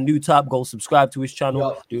 Opens up a new tab. Go subscribe to his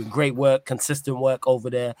channel. Doing great work, consistent work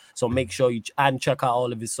over there. So make sure you and check out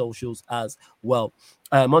all of his socials as well.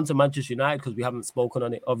 On to Manchester United because we haven't spoken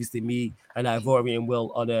on it. Obviously, me and Ivorian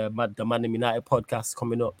will on the Man United podcast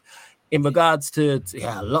coming up. In regards to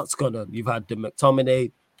lots going on. You've had the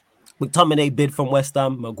McTominay bid from West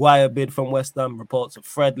Ham, Maguire bid from West Ham, reports of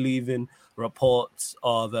Fred leaving, reports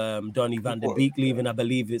of Donny van der Beek leaving. I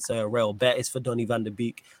believe it's a Real Betis for Donny van der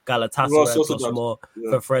Beek, Galatasaray plus more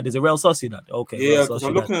for Fred. Is it Real Sociedad? Okay. Yeah, because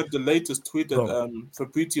I'm looking at the latest tweet that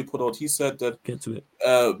Fabrizio put out. He said that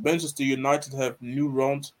Manchester United have new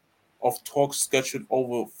round of talks scheduled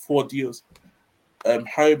over 4 deals.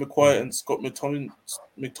 Harry Maguire and Scott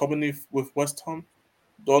McTominay with West Ham,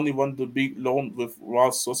 Donny van der Beek loan with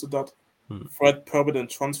Real Sociedad, Fred permanent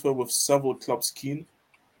transfer with several clubs keen,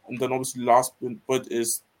 and then obviously last but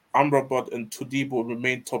is Amrabat and Todibo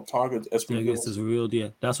remain top targets as revealed. Yeah,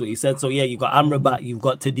 that's what he said. So yeah, you got Amrabat, you've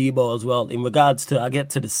got Todibo as well. In regards to, I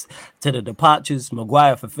get to the departures,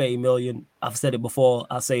 Maguire for 30 million. I've said it before.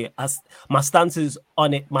 I say my stance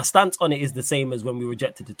on it is the same as when we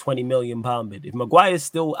rejected the £20 million bid. If Maguire is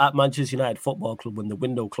still at Manchester United Football Club when the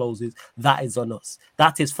window closes, that is on us.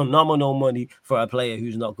 That is phenomenal money for a player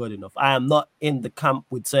who's not good enough. I am not in the camp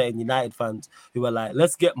with certain United fans who are like,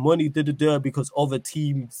 let's get money because other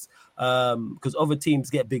teams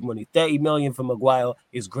get big money. 30 million for Maguire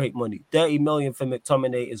is great money. 30 million for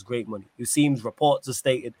McTominay is great money. It seems reports are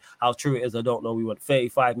stated. How true it is, I don't know. We want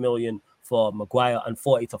 35 million for Maguire and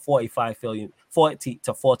 40 to 45 million for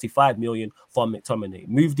McTominay.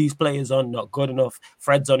 Move these players on, not good enough.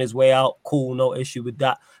 Fred's on his way out. Cool, no issue with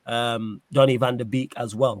that. Donny van der Beek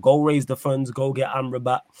as well. Go raise the funds, go get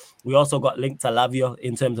Amrabat. We also got linked to Lavia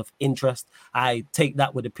in terms of interest. I take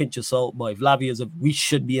that with a pinch of salt, but if we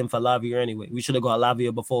should be in for Lavia anyway. We should have got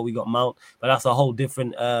Lavia before we got Mount, but that's a whole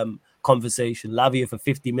different conversation. Lavia for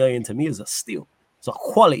 50 million to me is a steal. It's a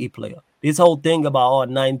quality player. This whole thing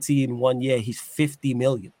about 19 1 year, he's 50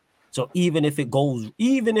 million. So even if it goes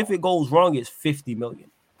wrong, it's 50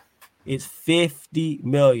 million. It's 50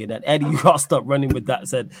 million. And Eddie, you gotta stop running with that.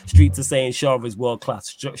 Said Streets are saying Shaw is world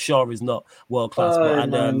class. Shaw is not world class.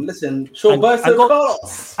 Listen, Shaw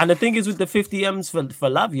class. And the thing is with the 50 M's for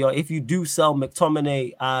Lavia, if you do sell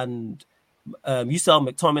McTominay and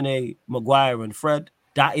Maguire and Fred,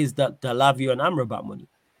 that is the Lavia and Amrabat money.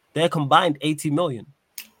 They're combined 80 million.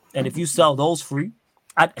 And if you sell those three,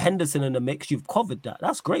 add Henderson in the mix, you've covered that.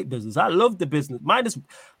 That's great business. I love the business. Minus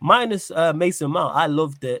Mason Mount, I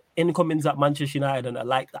love the incomings at Manchester United and I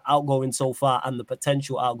like the outgoings so far and the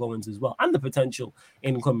potential outgoings as well. And the potential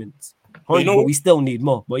incomings. But we still need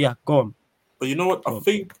more. But yeah, go on. But you know what? I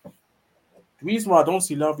think the reason why I don't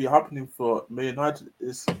see Lavia happening for Man United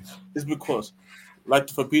is because, like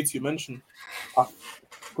Fabrizio mentioned,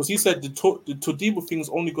 because he said the Todibo thing is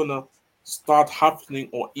only gonna start happening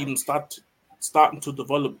or even starting to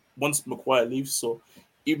develop once Maguire leaves. So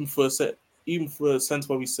even for a sense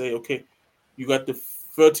where we say, okay, you got the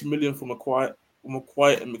 30 million for Maguire and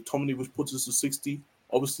McTominay, which puts us to 60.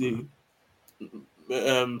 Obviously,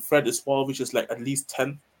 Fred as well, which is like at least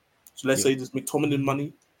 10. So let's say this McTominay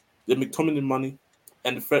money,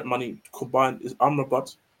 and the Fred money combined is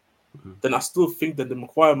Amrabat. Then I still think that the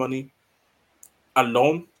Maguire money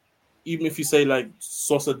alone, even if you say like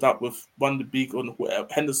Sociedad with Van der Beek or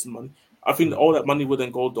Henderson money, I think all that money would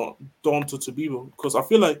then go down to Todibo because I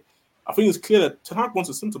think it's clear that Ten Hag wants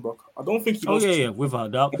a centre back. I don't think he wants.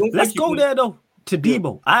 Without doubt. Let's go there though.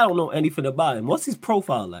 Todibo. I don't know anything about him. What's his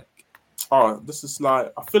profile like? This is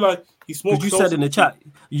like I feel like he's more. You said in the chat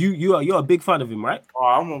you're a big fan of him, right?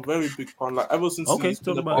 I'm a very big fan. Like ever since he's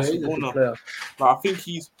been a Barcelona, I think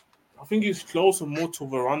he's closer more to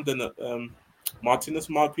Varane than Martinez,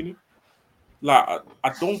 in my opinion. Like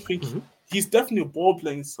I don't think he's definitely a ball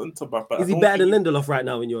playing centre back. But is he better than Lindelof right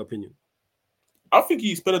now, in your opinion? I think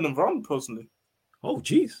he's better than Varane personally. Oh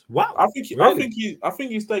jeez, wow! I think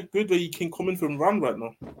he's like good where he can come in from Varane right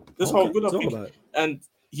now. That's how good I think. And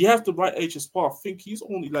he has the right age as well. I think he's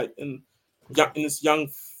only like in his young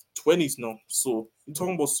 20s now. So you're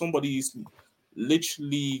talking about somebody who's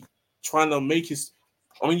literally trying to make his.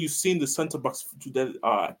 I mean, you've seen the centre backs that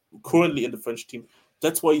are currently in the French team.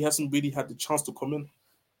 That's why he hasn't really had the chance to come in.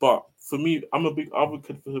 But for me, I'm a big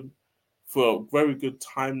advocate for him for a very good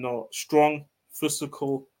time now. Strong,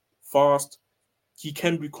 physical, fast. He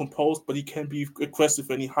can be composed, but he can be aggressive,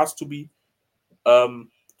 and he has to be.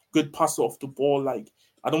 Good passer off the ball. Like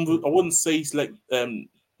I wouldn't say he's like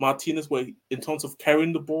Martinez, where in terms of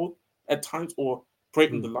carrying the ball, at times or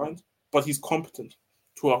breaking the lines, but he's competent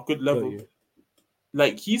to a good level. yeah.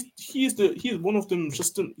 Like he's one of them.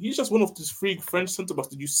 He's just one of these three French centre backs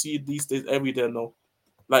that you see these days every day now.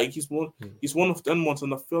 Like he's one of them ones,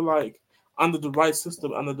 and I feel like under the right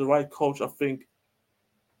system, under the right coach, I feel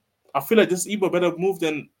like this is even a better move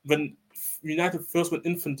than when United first went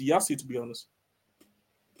in for Diassi, to be honest.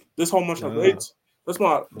 That's how much I rate. That's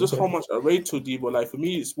how much I rate to Debo. Like for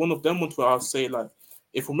me, it's one of them ones where I'll say like,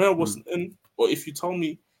 if Romero wasn't in, or if you tell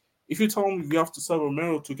me we have to sell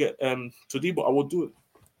Romero to get to Debo, I will do it.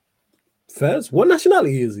 First, what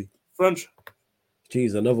nationality is he? French.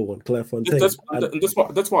 Jeez, another one, Clairefontaine.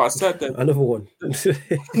 That's why I said that. Another one.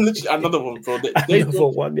 Literally another one, bro. They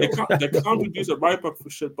can't produce a right back for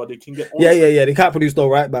shit, but they can get. Yeah. They can't produce no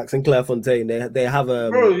right backs in Clairefontaine. They have a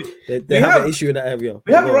they have an issue in that area.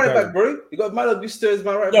 We have a right back, bro. You got Malo Gusto as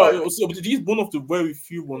my right back. But he's one of the very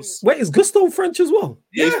few ones. Wait, is Gusto French as well?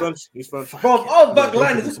 Yeah, he's French. Bro, our back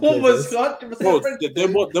line is almost 100% French. They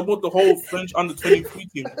bought the whole French under 23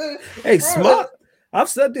 team. Hey, smart. I've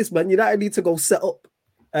said this, man. United need to go set up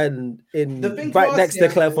and right next to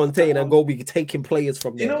Clairefontaine and go be taking players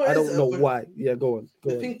from there. I don't know why. Yeah, go on.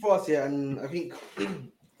 The thing for us, and I think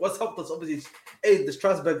what's helped us, obviously, the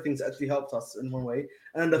Strasbourg thing's actually helped us in one way.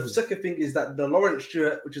 And the second thing is that the Laurent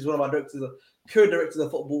Stewart, which is one of our directors, pure directors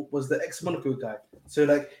of football, was the ex-Monaco guy. So,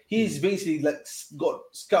 like, he's basically, like, got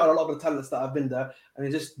scouted a lot of the talents that have been there, and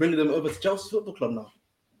he's just bringing them over to Chelsea Football Club now.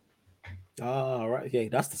 Ah, right. Okay,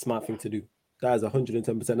 that's the smart thing to do. That is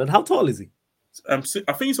 110%. And how tall is he? I think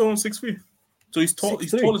he's around 6'3". So he's tall. 6'3".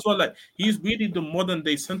 He's tall as well. Like he's really the modern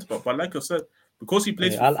day centre back. But like I said, because he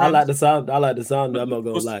plays, I like the sound. I'm not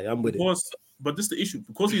gonna lie. I'm with it. But this is the issue.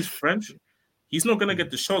 Because he's French, he's not gonna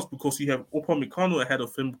get the shots because you have Upamecano ahead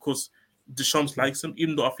of him. Because Deschamps likes him,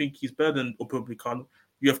 even though I think he's better than Upamecano.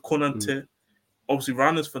 You have Konate. Obviously,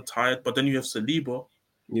 Rana's retired, but then you have Saliba.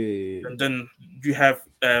 Yeah. And then you have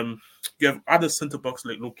other centre backs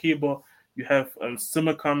like Lokeba. You have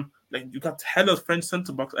Simakam. Like you got hella French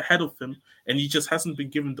centre backs ahead of him, and he just hasn't been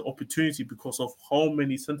given the opportunity because of how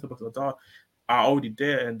many centre backs are already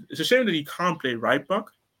there. And it's a shame that he can't play right back.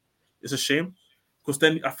 It's a shame because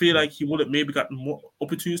then I feel like he would have maybe gotten more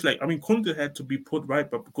opportunities. Like Kunde had to be put right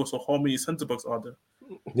back because of how many centre backs are there.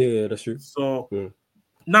 Yeah, that's true. So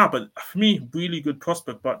but for me, really good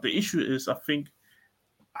prospect. But the issue is, I think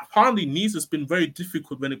apparently Nice has been very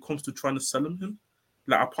difficult when it comes to trying to sell him.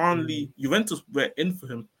 Like apparently Juventus were in for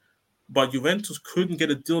him, but Juventus couldn't get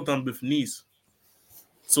a deal done with Nice,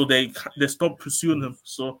 so they stopped pursuing him.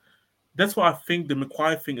 So that's why I think the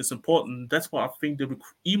Maguire thing is important. That's why I think they're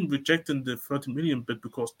even rejecting the 30 million bid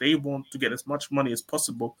because they want to get as much money as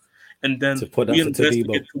possible, and then to put that for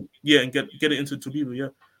Todibo. And get it into Todibo. Yeah,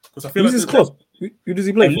 because I feel who's his club? Who does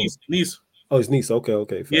he play for? Nice. Oh, it's Nice.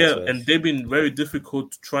 Okay. Fair. And they've been very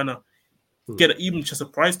difficult trying to get even just a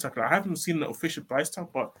price tag. I haven't seen an official price tag,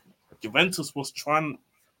 but Juventus was trying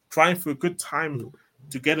for a good time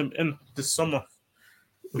to get him in this summer,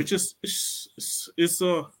 which is it's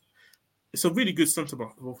a really good centre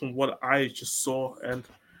back from what I just saw, and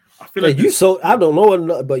I feel like you sold. I don't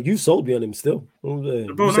know, but you sold me on him still.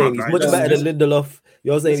 You're saying he's much better than Lindelof.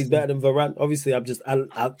 You're saying he's better than Varane. Obviously,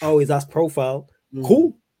 I always ask profile.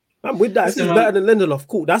 Cool. I'm with that. If he's better than Lindelof,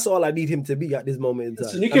 cool. That's all I need him to be at this moment in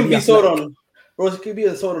time. So you can be sold on. Rose could be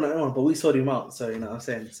sold on that one, but we sold him out. So you know what I'm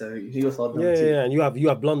saying. So he was sold. Yeah. And you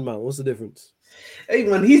have blonde man. What's the difference? Hey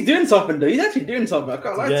man, he's doing something though. He's actually doing something. I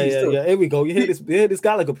can't lie to you. Still. Yeah. Here we go. You hear this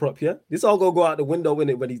Gallagher prop? Yeah. This all go out the window when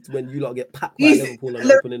you lot get packed by Liverpool and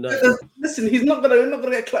opening that. Listen, he's not gonna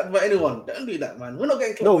get clapped by anyone. Don't do that, man. We're not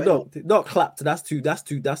getting clapped. No, not clapped. That's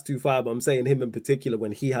too far. But I'm saying him in particular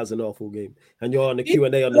when he has an awful game, and you're on the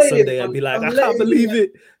Q&A on the Sunday and be like, I can't believe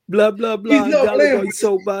it. Blah blah blah. Gallagher is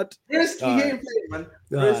so bad. He ain't playing, man.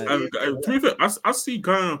 I see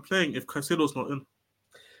Ghana playing if Caicedo's not in.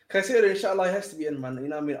 Caicedo, inshallah, has to be in, man. You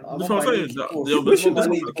know what I mean?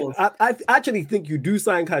 I actually think you do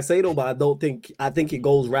sign Caicedo, but I think it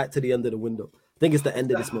goes right to the end of the window. I think it's the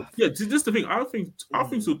end of this month. Yeah, this is the thing. I think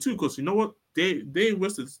so too, because you know what? They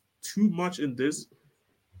invested too much in this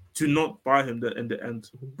to not buy him in the end.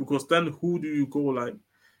 Because then who do you go like?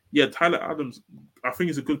 Yeah, Tyler Adams, I think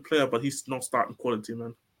he's a good player, but he's not starting quality,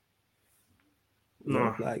 man.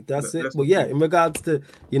 No, like that's it. But yeah, in regards to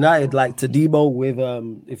United, like to Debo with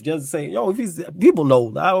if just saying, if he's people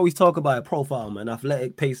know, I always talk about a profile, man.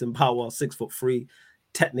 Athletic, pace and power, 6'3",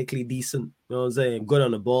 technically decent. You know what I'm saying? Good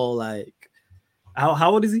on the ball. Like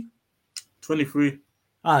how old is he? 23.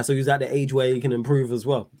 So he's at the age where he can improve as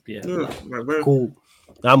well. Yeah. Cool.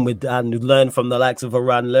 And learn from the likes of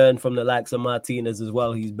Varane, learn from the likes of Martinez as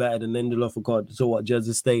well. He's better than Lindelof, according to what Jez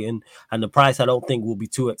is stating. And the price, I don't think, will be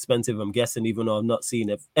too expensive. I'm guessing, even though I've not seen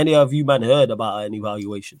it. Any of you man heard about any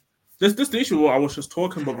valuation? This the issue what I was just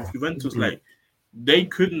talking about with Juventus. Like, they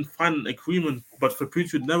couldn't find an agreement, but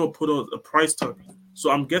Fabrizio never put out a price tag.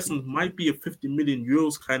 So I'm guessing it might be a 50 million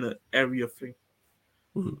euros kind of area thing.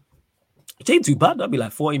 It ain't too bad. That'd be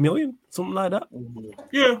like 40 million, something like that.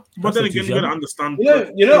 Yeah, but then again, you gotta understand. But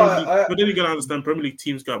then you gotta understand. Premier League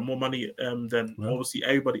teams got more money than obviously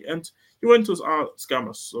everybody, and Juventus are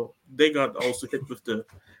scammers, so they got also hit with the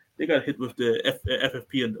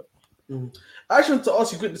FFP and the. I actually want to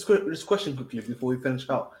ask you this question quickly before we finish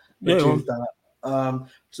out. Højlund,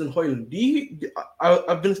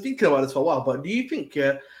 I've been thinking about this for a while, but do you think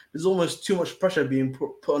there's almost too much pressure being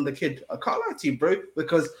put on the kid? I can't lie to you, bro,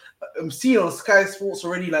 because I'm seeing on Sky Sports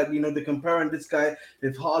already, like, they're comparing this guy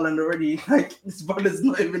with Haaland already. Like, this brother's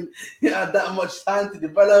not even had that much time to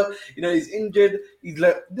develop. He's injured. He's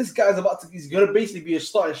like, this guy's he's gonna basically be a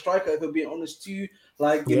starting striker, if I'm being honest too.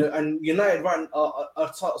 Like, and United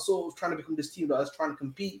are sort of trying to become this team that is trying to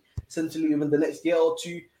compete essentially within the next year or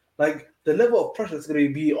two. Like, the level of pressure that's going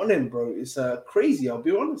to be on him, bro, is crazy. I'll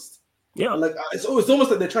be honest. Yeah, like it's almost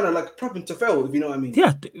like they're trying to like prep him to fail, if you know what I mean.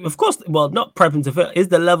 Yeah, of course. Well, not prep him to fail. Is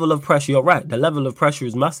the level of pressure? You're right. The level of pressure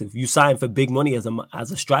is massive. You sign for big money as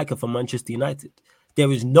a striker for Manchester United.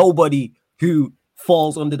 There is nobody who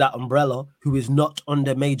falls under that umbrella who is not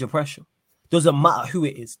under major pressure. Doesn't matter who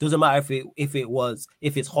it is. Doesn't matter if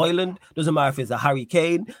it's Højlund. Doesn't matter if it's a Harry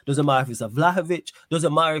Kane. Doesn't matter if it's a Vlahovic.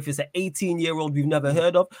 Doesn't matter if it's an 18-year-old we've never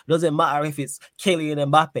heard of. Doesn't matter if it's Kylian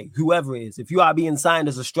Mbappe. Whoever it is. If you are being signed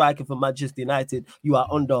as a striker for Manchester United, you are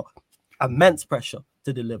under immense pressure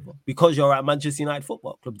to deliver because you're at Manchester United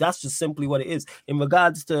Football Club. That's just simply what it is. In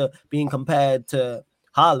regards to being compared to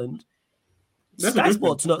Haaland, Sky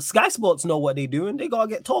Sports know what they're doing. They gotta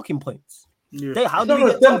get talking points. Yeah. How do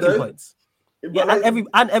they get talking points? Yeah,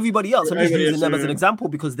 and everybody else. I'm just using them as an example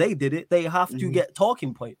because they did it. They have to get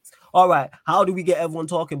talking points. All right, how do we get everyone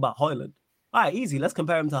talking about Højlund? All right, easy. Let's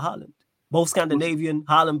compare him to Haaland. Both Scandinavian.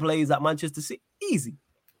 Haaland plays at Manchester City. Easy.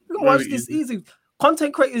 You can watch this easy.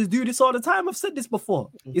 Content creators do this all the time. I've said this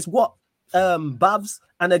before. It's what Babs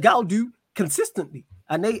and Agal do consistently.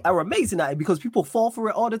 And they are amazing at it because people fall for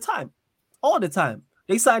it all the time. All the time.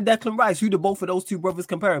 They signed Declan Rice. Who do both of those two brothers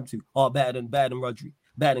compare him to? Oh, better than Rodri.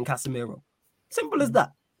 Better than Casemiro. Simple as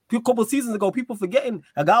that. A couple of seasons ago, people forgetting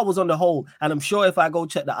a guy was on the whole, and I'm sure if I go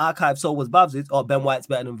check the archive, so was Babs' or Ben White's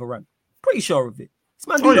better than Varane. Pretty sure of it. This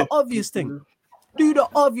man do the obvious thing. Do the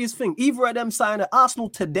obvious thing. Either of them sign Arsenal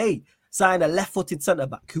today, sign a left-footed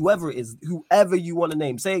centre-back, whoever it is, whoever you want to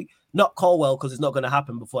name. Say, not Colwell, because it's not going to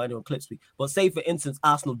happen before anyone clips me. But say, for instance,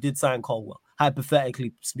 Arsenal did sign Colwell,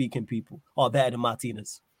 hypothetically speaking, people, or better than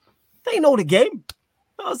Martinez. They know the game.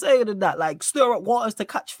 I'm saying that, like, stir up waters to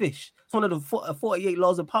catch fish. It's one of the 48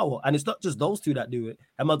 laws of power. And it's not just those two that do it.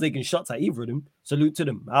 I'm not taking shots at either of them. Salute to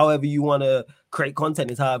them. However you want to create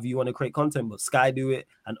content is however you want to create content. But Sky do it,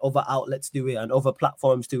 and other outlets do it, and other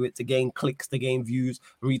platforms do it to gain clicks, to gain views,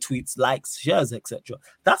 retweets, likes, shares, etc.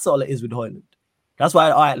 That's all it is with Højlund. That's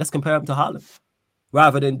why, all right, let's compare him to Haaland.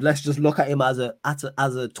 Rather than let's just look at him as a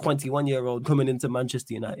 21-year-old coming into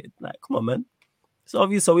Manchester United. Like, come on, man. It's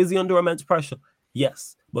obvious. So is he under immense pressure?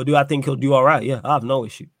 Yes. But do I think he'll do all right? Yeah, I have no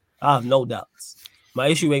issue. I have no doubts. My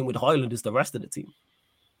issue ain't with Højlund, it's the rest of the team.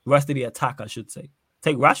 The rest of the attack, I should say.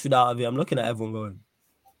 Take Rashford out of it. I'm looking at everyone going,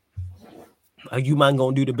 are you man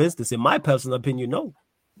going to do the business? In my personal opinion, no.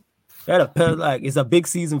 It's a big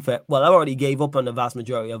season for... Well, I already gave up on the vast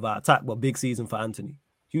majority of our attack, but big season for Anthony.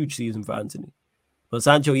 Huge season for Anthony. But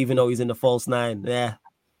Sancho, even though he's in the false nine,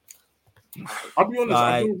 I'll be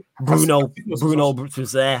honest. Bruno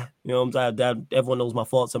was there. You know what I'm saying? Everyone knows my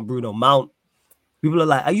thoughts on Bruno. Mount. People are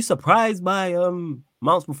like, are you surprised by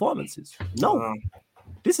Mount's performances? No.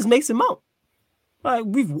 This is Mason Mount. Like,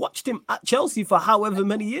 we've watched him at Chelsea for however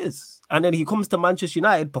many years. And then he comes to Manchester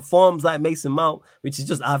United, performs like Mason Mount, which is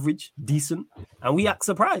just average, decent. And we act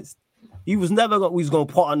surprised. He was never going to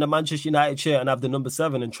put on the Manchester United shirt and have the number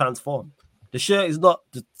 7 and transform. The shirt is not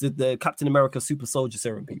the Captain America Super Soldier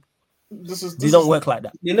serum, people. They don't work like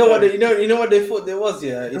that. You know what they thought there was,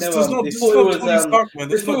 yeah. They thought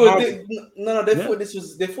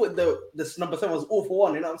this number 7 was all for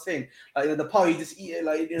one. You know what I'm saying? Like, the power, you just eat it,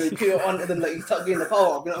 like, you put it on and then like you start getting the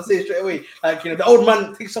power up. You know what I'm saying? Straight away, like, the old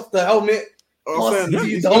man takes off the helmet.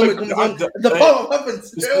 The helmet comes on. The power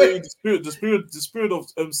happens. The spirit of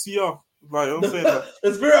CR. Like, I'm saying that.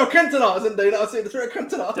 The spirit of Cantona, isn't there? You know what I'm saying? The spirit of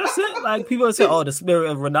Cantona. That's it. Like people say, oh, the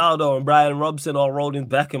spirit of Ronaldo and Brian Robson all rolled in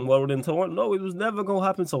Beckham, rolled in Toronto. No, it was never gonna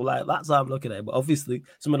happen. So like that's how I'm looking at it. But obviously,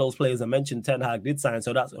 some of those players I mentioned, Ten Hag did sign,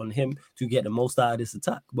 so that's on him to get the most out of this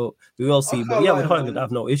attack. But we will see. But yeah, with Haaland, I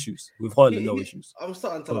have no issues. With Haaland, no issues. I'm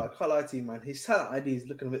starting to like. I can't lie to you, man. His talent ID is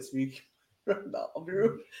looking a bit spooky. I'll be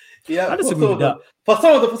real. Yeah, I disagree with that. For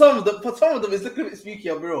some of them, it's looking a bit spooky.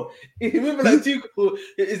 I'll be real. He's moving like Tuchel.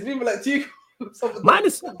 He's moving like Tuchel.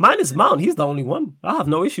 Minus Mount, he's the only one. I have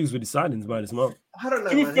no issues with the signings minus Mount. I don't know.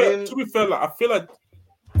 To be fair, like, I feel like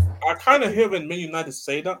I kind of hear when Man United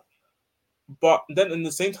say that, but then in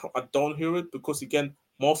the same time, I don't hear it because again,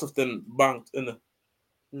 most of them banked in it.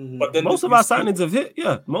 Mm-hmm. But then most of our signings have hit.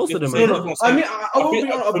 Yeah, most of them. I mean, I will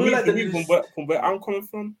be honest. From where I'm coming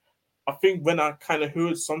from, I think when I kind of hear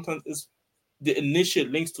it, sometimes it's the initial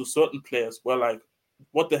links to certain players where like,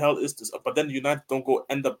 what the hell is this? But then United don't go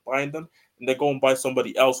end up buying them, and they go and buy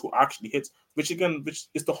somebody else who actually hits. Which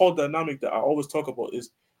is the whole dynamic that I always talk about.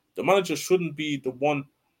 Is the manager shouldn't be the one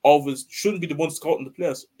scouting the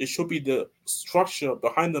players. It should be the structure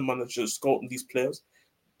behind the manager scouting these players.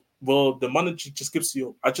 Well, the manager just gives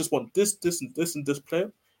you, I just want this, and this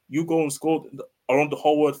player. You go and scout around the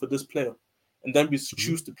whole world for this player, and then we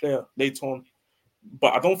choose the player later on.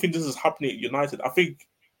 But I don't think this is happening at United. I think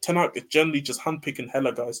Ten Hag is generally just handpicking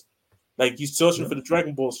hella guys. Like he's searching for the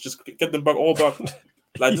Dragon Balls, just get them back all back.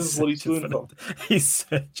 Like this is what he's doing. He's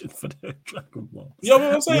searching for the Dragon Balls. Yeah,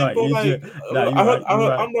 what I'm saying, bro. Like I heard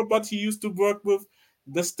Amrabat he used to work with.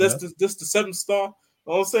 This the 7-star.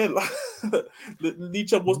 I'm saying like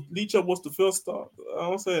Licha was the first star.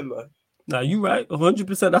 I'm saying like. Nah, you right,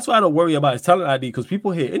 100%. That's why I don't worry about his talent ID because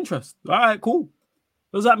people hear interest. All right, cool.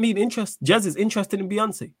 What does that mean? Interest. Jez is interested in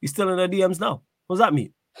Beyonce. He's still in her DMs now. What does that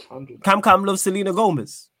mean? 100. Cam loves Selena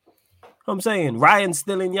Gomez. I'm saying Ryan's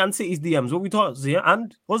still in Yan City's DMs. What we talking? Yeah,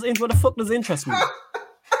 and what the fuck does interest mean?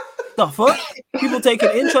 The fuck? People taking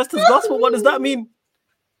interest as gospel. What does that mean?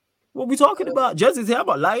 What we talking about? Jez is here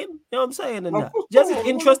about lying. You know what I'm saying? And that Jez is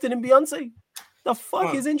interested in Beyonce. The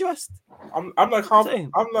fuck is interest? I'm like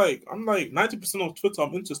 90% of Twitter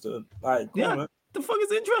I'm interested in. Like, yeah, man. The fuck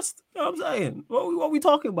is interest? You know what I'm saying? What we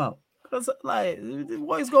talking about? Because like,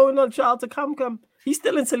 what is going on? Shout out to Cam. He's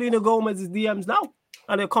still in Selena Gomez's DMs now,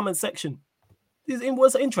 and their comment section.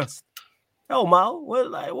 What's the interest? Hell, Mal,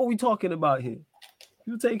 what are we talking about here?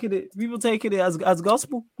 People taking it as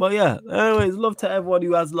gospel. But yeah, anyways, love to everyone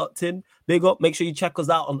who has locked in. Big up. Make sure you check us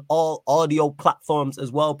out on all audio platforms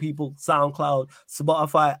as well, people. SoundCloud,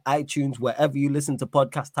 Spotify, iTunes, wherever you listen to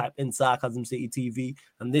podcasts, type in Sarcasm City TV.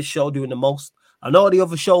 And this show doing the most. And all the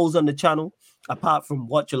other shows on the channel, apart from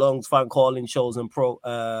Watch Alongs, fan calling shows, and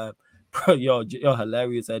you're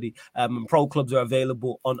hilarious, Eddie. Pro clubs are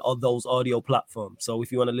available on all those audio platforms. So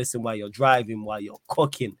if you want to listen while you're driving, while you're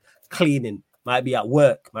cooking, cleaning, might be at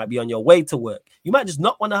work, might be on your way to work. You might just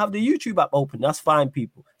not want to have the YouTube app open. That's fine,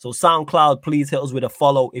 people. So SoundCloud, please hit us with a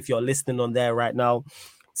follow if you're listening on there right now.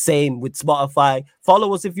 Same with Spotify.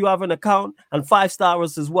 Follow us if you have an account, and 5-star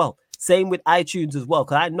us as well. Same with iTunes as well,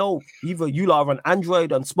 because I know either you lot are on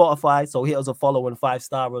Android, on Spotify, so hit us a follow and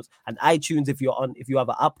 5-star us. And iTunes, if you have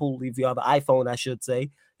an Apple, if you have an iPhone, I should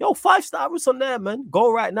say. Yo, 5-star us on there, man.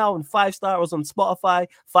 Go right now and 5-star us on Spotify,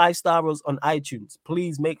 5-star us on iTunes.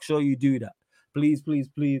 Please make sure you do that. Please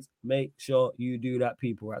make sure you do that,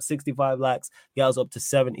 people. We're at 65 likes. Girls up to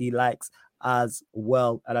 70 likes as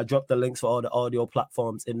well. And I dropped the links for all the audio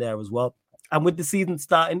platforms in there as well. And with the season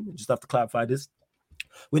starting, just have to clarify this.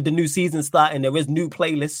 With the new season starting, there is new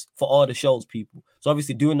playlists for all the shows, people. So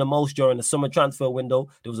obviously doing the most during the summer transfer window,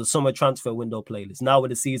 there was a summer transfer window playlist. Now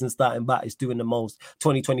with the season starting back, it's doing the most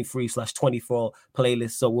 2023/24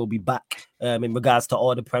 playlist. So we'll be back in regards to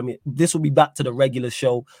all the Premier. This will be back to the regular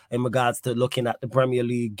show in regards to looking at the Premier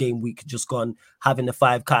League game week just gone, having the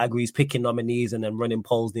 5 categories, picking nominees, and then running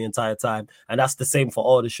polls the entire time. And that's the same for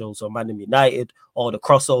all the shows. So Man United, all the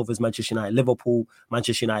crossovers, Manchester United, Liverpool,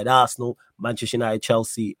 Manchester United, Arsenal, Manchester United,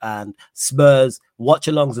 Chelsea, and Spurs.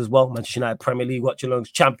 Watch-alongs as well. Manchester United Premier League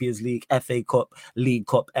watch-alongs, Champions League, FA Cup, League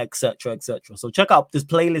Cup, etc., etc. So check out this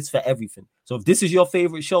playlist for everything. So if this is your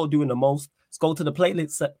favorite show doing the most, let's go to the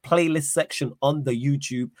playlist section on the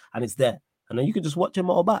YouTube, and it's there. And then you can just watch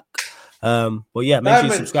them all back. But yeah, make sure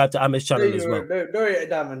you subscribe to Amir's channel as well. Don't worry,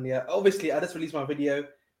 Diamond. Yeah, obviously, I just released my video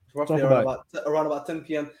roughly around about 10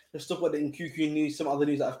 p.m. Just talk about the QQ news, some other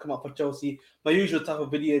news that have come up for Chelsea. My usual type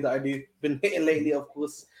of video that I do. Been hitting lately, of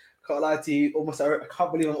course. Can't lie to you. I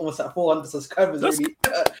can't believe I'm almost at 400 subscribers already.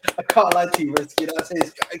 I can't lie to you, bro. You know what I'm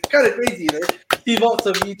saying? It's kind of crazy, you know. 2 months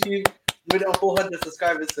on YouTube, made it on 400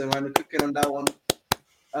 subscribers, so man, we're cooking on that one.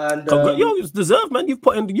 And Yo, it's deserved, man. You've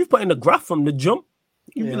put in the graph from the jump.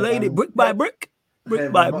 You've laid it brick by brick.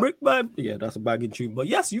 Brick by brick by. Yeah, that's a bagging tune. But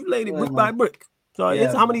yes, you've laid it brick by brick. So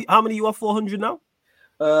it's how many you are 400 now?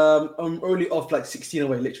 I'm only off like 16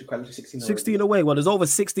 away, literally quite 16 away. Well, there's over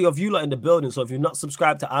 60 of you lot in the building. So if you're not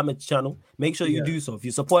subscribed to Ahmed's channel, make sure you do so. If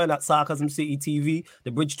you're supporting that Sarcasm City TV,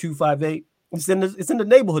 the Bridge 258, it's in the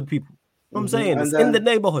neighborhood, people. You know what I'm saying? It's in the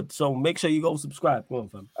neighborhood. So make sure you go subscribe. Come on,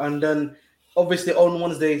 fam. And then obviously on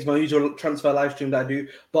Wednesdays, my usual transfer live stream that I do.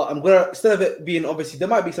 But I'm gonna, instead of it being obviously there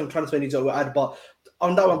might be some transfer news that we'll add, but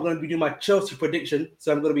on that one, I'm going to be doing my Chelsea prediction.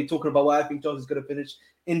 So I'm going to be talking about where I think Chelsea's going to finish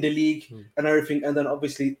in the league and everything. And then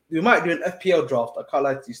obviously we might do an FPL draft. I can't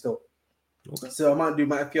lie to you still. Okay. So I might do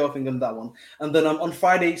my FPL thing on that one. And then on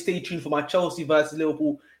Friday, stay tuned for my Chelsea versus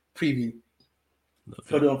Liverpool preview.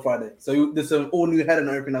 So do on Friday. So there's an all new head and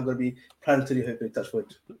everything I'm going to be planning to do. Hopefully, touch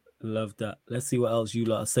wood. Love that. Let's see what else you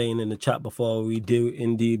lot are saying in the chat before we do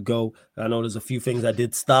indeed go. I know there's a few things I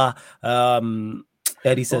did star.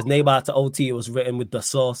 Eddie says, Neymar to OT, it was written with the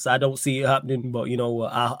sauce. I don't see it happening, but, you know,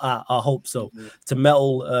 I hope so. To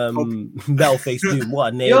Metal Face Doom,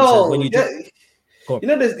 what a name. Yo, when you they're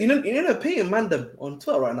paying Mandem on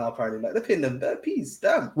Twitter right now, apparently. Like, they're paying them bare peas.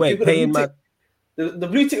 Damn. Wait, paying man. The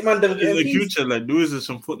blue tick Mandem. In the future, like, Louis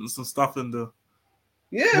some putting some stuff in the...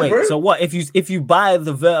 Yeah, wait, bro. So what? If you buy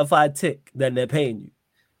the verified tick, then they're paying you?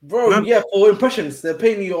 Bro, yeah, for impressions. They're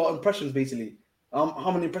paying you your impressions, basically.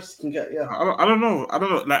 How many impressions you can get? Yeah, I don't know.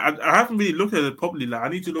 Like I haven't really looked at it properly. Like I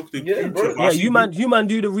need to look at the bro. Yeah, you man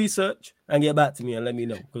do the research and get back to me and let me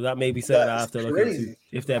know, because that may be something I have to look into.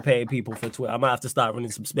 If they're paying people for Twitter, I might have to start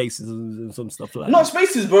running some spaces and some stuff like that. Not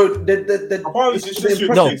spaces, bro.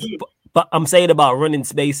 No, but I'm saying about running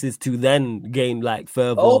spaces to then gain like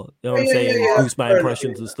further. You know what I'm saying? Boost my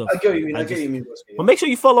impressions and stuff. I get what you mean. Well, make sure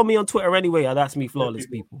you follow me on Twitter anyway. That's me flawless,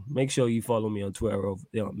 people. Make sure you follow me on Twitter.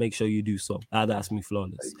 Make sure you do so. That's me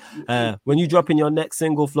flawless. When you drop in your next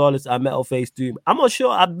single, flawless, I Metal Face Doom. I'm not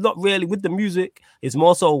sure. I'm not really with the music. It's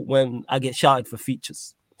more so when I get shouted for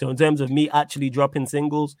features. So in terms of me actually dropping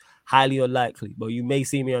singles, highly unlikely. But you may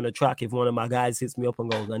see me on a track if one of my guys hits me up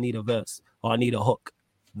and goes, I need a verse or I need a hook.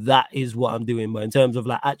 That is what I'm doing. But in terms of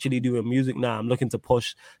like actually doing music now, I'm looking to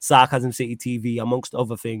push Sarcasm City TV, amongst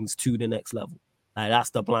other things, to the next level. Like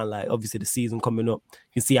that's the plan. Like obviously the season coming up,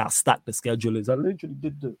 you can see how stacked the schedule is. I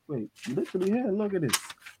literally literally here. Look at this.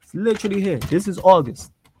 It's literally here. This is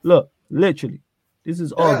August. Look, literally, this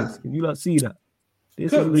is August. Can you not see that?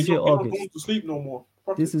 This is legit August. Going to sleep no more.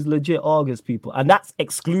 This is legit August, people, and that's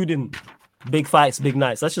excluding big fights, big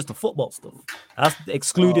nights. That's just the football stuff. That's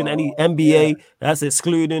excluding any NBA. Yeah. That's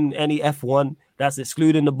excluding any F1. That's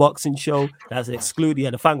excluding the boxing show. That's excluding,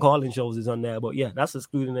 the fan calling shows is on there. But yeah, that's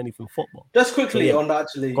excluding anything football. Just quickly on that,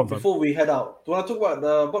 actually, before we head out, do you want to talk about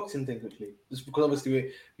the boxing thing quickly? Just because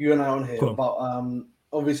obviously you and I are on here about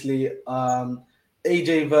obviously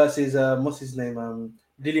AJ versus what's his name?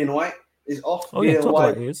 Dillian White is off. Oh, yeah,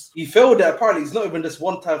 White. He failed there. Apparently, it's not even just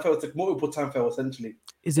one time fail, it's like multiple time fail, essentially.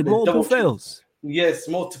 Is it multiple fails? Yes,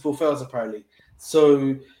 multiple fails, apparently.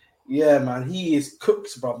 So, yeah, man, he is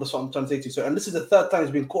cooked, bro. That's what I'm trying to say to you. So, and this is the third time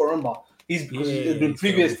he's been caught, remember? He's been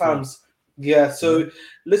previous times. Yeah, so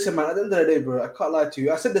listen, man, at the end of the day, bro, I can't lie to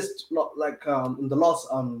you. I said this like in the last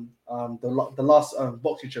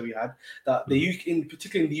boxing show we had, that the UK,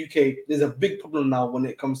 particularly in the UK, there's a big problem now when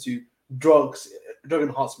it comes to drug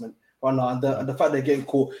enhancement right now, and the fact they're getting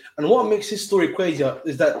caught. And what makes his story crazier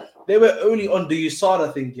is that they were only on the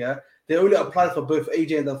USADA thing, yeah? They only applied for both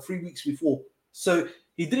AJ and then 3 weeks before. So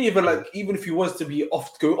he didn't even even if he was to be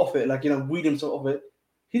go off it, weed himself off it,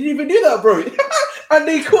 he didn't even do that, bro. And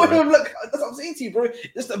they caught him, that's what I'm saying to you, bro.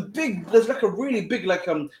 There's a really big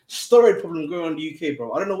storage problem going on in the UK,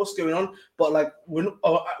 bro. I don't know what's going on, but we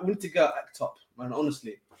need to get act up, man,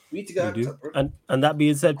 honestly. We need to get act up, bro. And that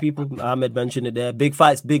being said, people, Ahmed mentioned it there. Big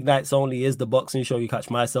Fights, Big Nights Only is the boxing show. You catch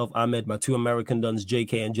myself, Ahmed, my two American duns,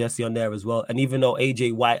 JK and Jesse, on there as well. And even though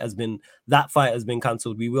AJ White that fight has been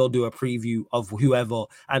cancelled, we will do a preview of whoever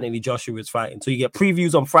Anthony Joshua is fighting. So you get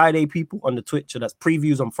previews on Friday, people, on the Twitch. So that's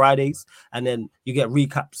previews on Fridays. And then you get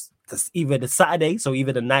recaps. That's either the Saturday, so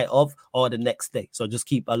either the night of or the next day. So just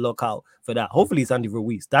keep a lookout for that. Hopefully it's Andy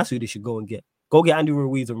Ruiz. That's who they should go and get. Go get Andy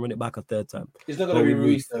Ruiz and run it back a third time. It's not going to be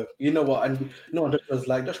Ruiz, though. You know what? And Joshua is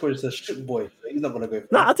like, Joshua is a strict boy. He's not gonna go.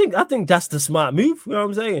 No, I think that's the smart move. You know what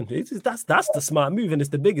I'm saying? That's the smart move, and it's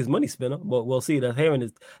the biggest money spinner. But we'll see. That hearing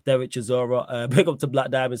is Derek Chisora. Big up to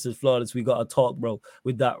Black Diamonds says flawless. We got to talk, bro.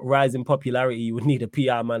 With that rising popularity, you would need a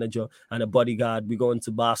PR manager and a bodyguard. We go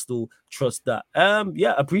into Barstool. Trust that.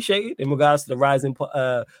 Yeah, appreciate it. In regards to the rising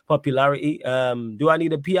popularity, do I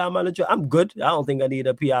need a PR manager? I'm good. I don't think I need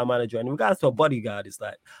a PR manager. And in regards to a bodyguard, it's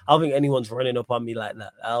like I don't think anyone's running up on me like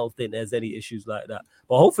that. I don't think there's any issues like that.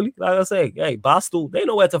 But hopefully, like I say, hey, Barstool, they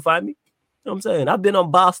know where to find me. You know what I'm saying? I've been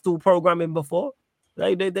on Barstool programming before.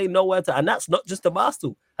 They know where to, and that's not just the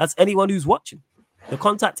Barstool. That's anyone who's watching. The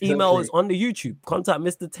contact email is on the YouTube. Contact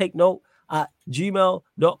Mr. Take Note at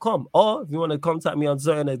gmail.com. Or if you want to contact me on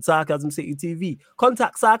certain at Sarcasm City TV,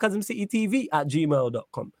 contact Sarcasm City TV at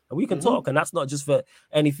gmail.com. And we can talk. And that's not just for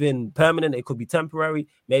anything permanent. It could be temporary,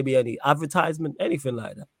 maybe any advertisement, anything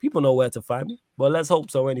like that. People know where to find me. But let's hope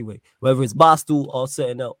so anyway. Whether it's Barstool or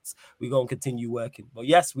something else, we're going to continue working. But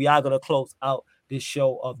yes, we are going to close out this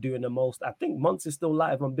show of Doing the Most. I think Monts is still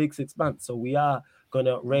live on Big Six Band. So we are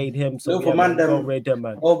gonna raid him. So yeah, man, go raid them,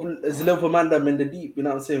 man. Oh, it's Liverpool Mandem in the deep, you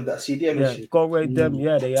know what I'm saying? That CDM issue. Go raid them.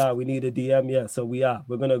 Yeah, they are. We need a DM. Yeah, so we're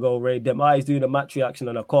gonna go raid them. He's doing a match reaction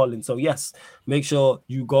and a calling. So yes, make sure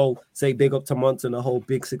you go say big up to Monts and the whole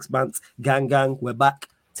Big Six Bands. Gang, we're back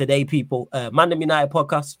today, people. Mandem United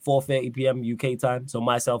podcast, 4:30 p.m. UK time. So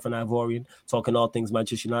myself and Ivorian talking all things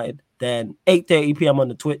Manchester United. Then 8:30 p.m. on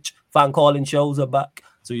the Twitch. Fan calling shows are back.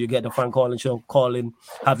 So you get the fan calling show, call in,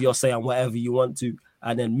 have your say on whatever you want to.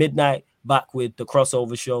 And then midnight, back with the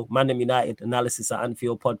crossover show, Mandem United, Analysis at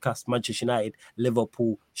Anfield podcast, Manchester United,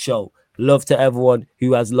 Liverpool show. Love to everyone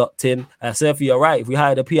who has locked in. Surfy, you're right. If we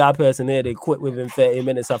hired a PR person here, they quit within 30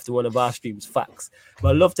 minutes after one of our streams. Facts.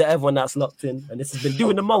 But love to everyone that's locked in. And this has been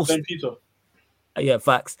Doing the Most. Yeah,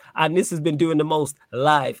 facts. And this has been Doing the Most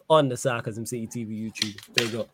live on the Sarcasm City TV YouTube. There you go.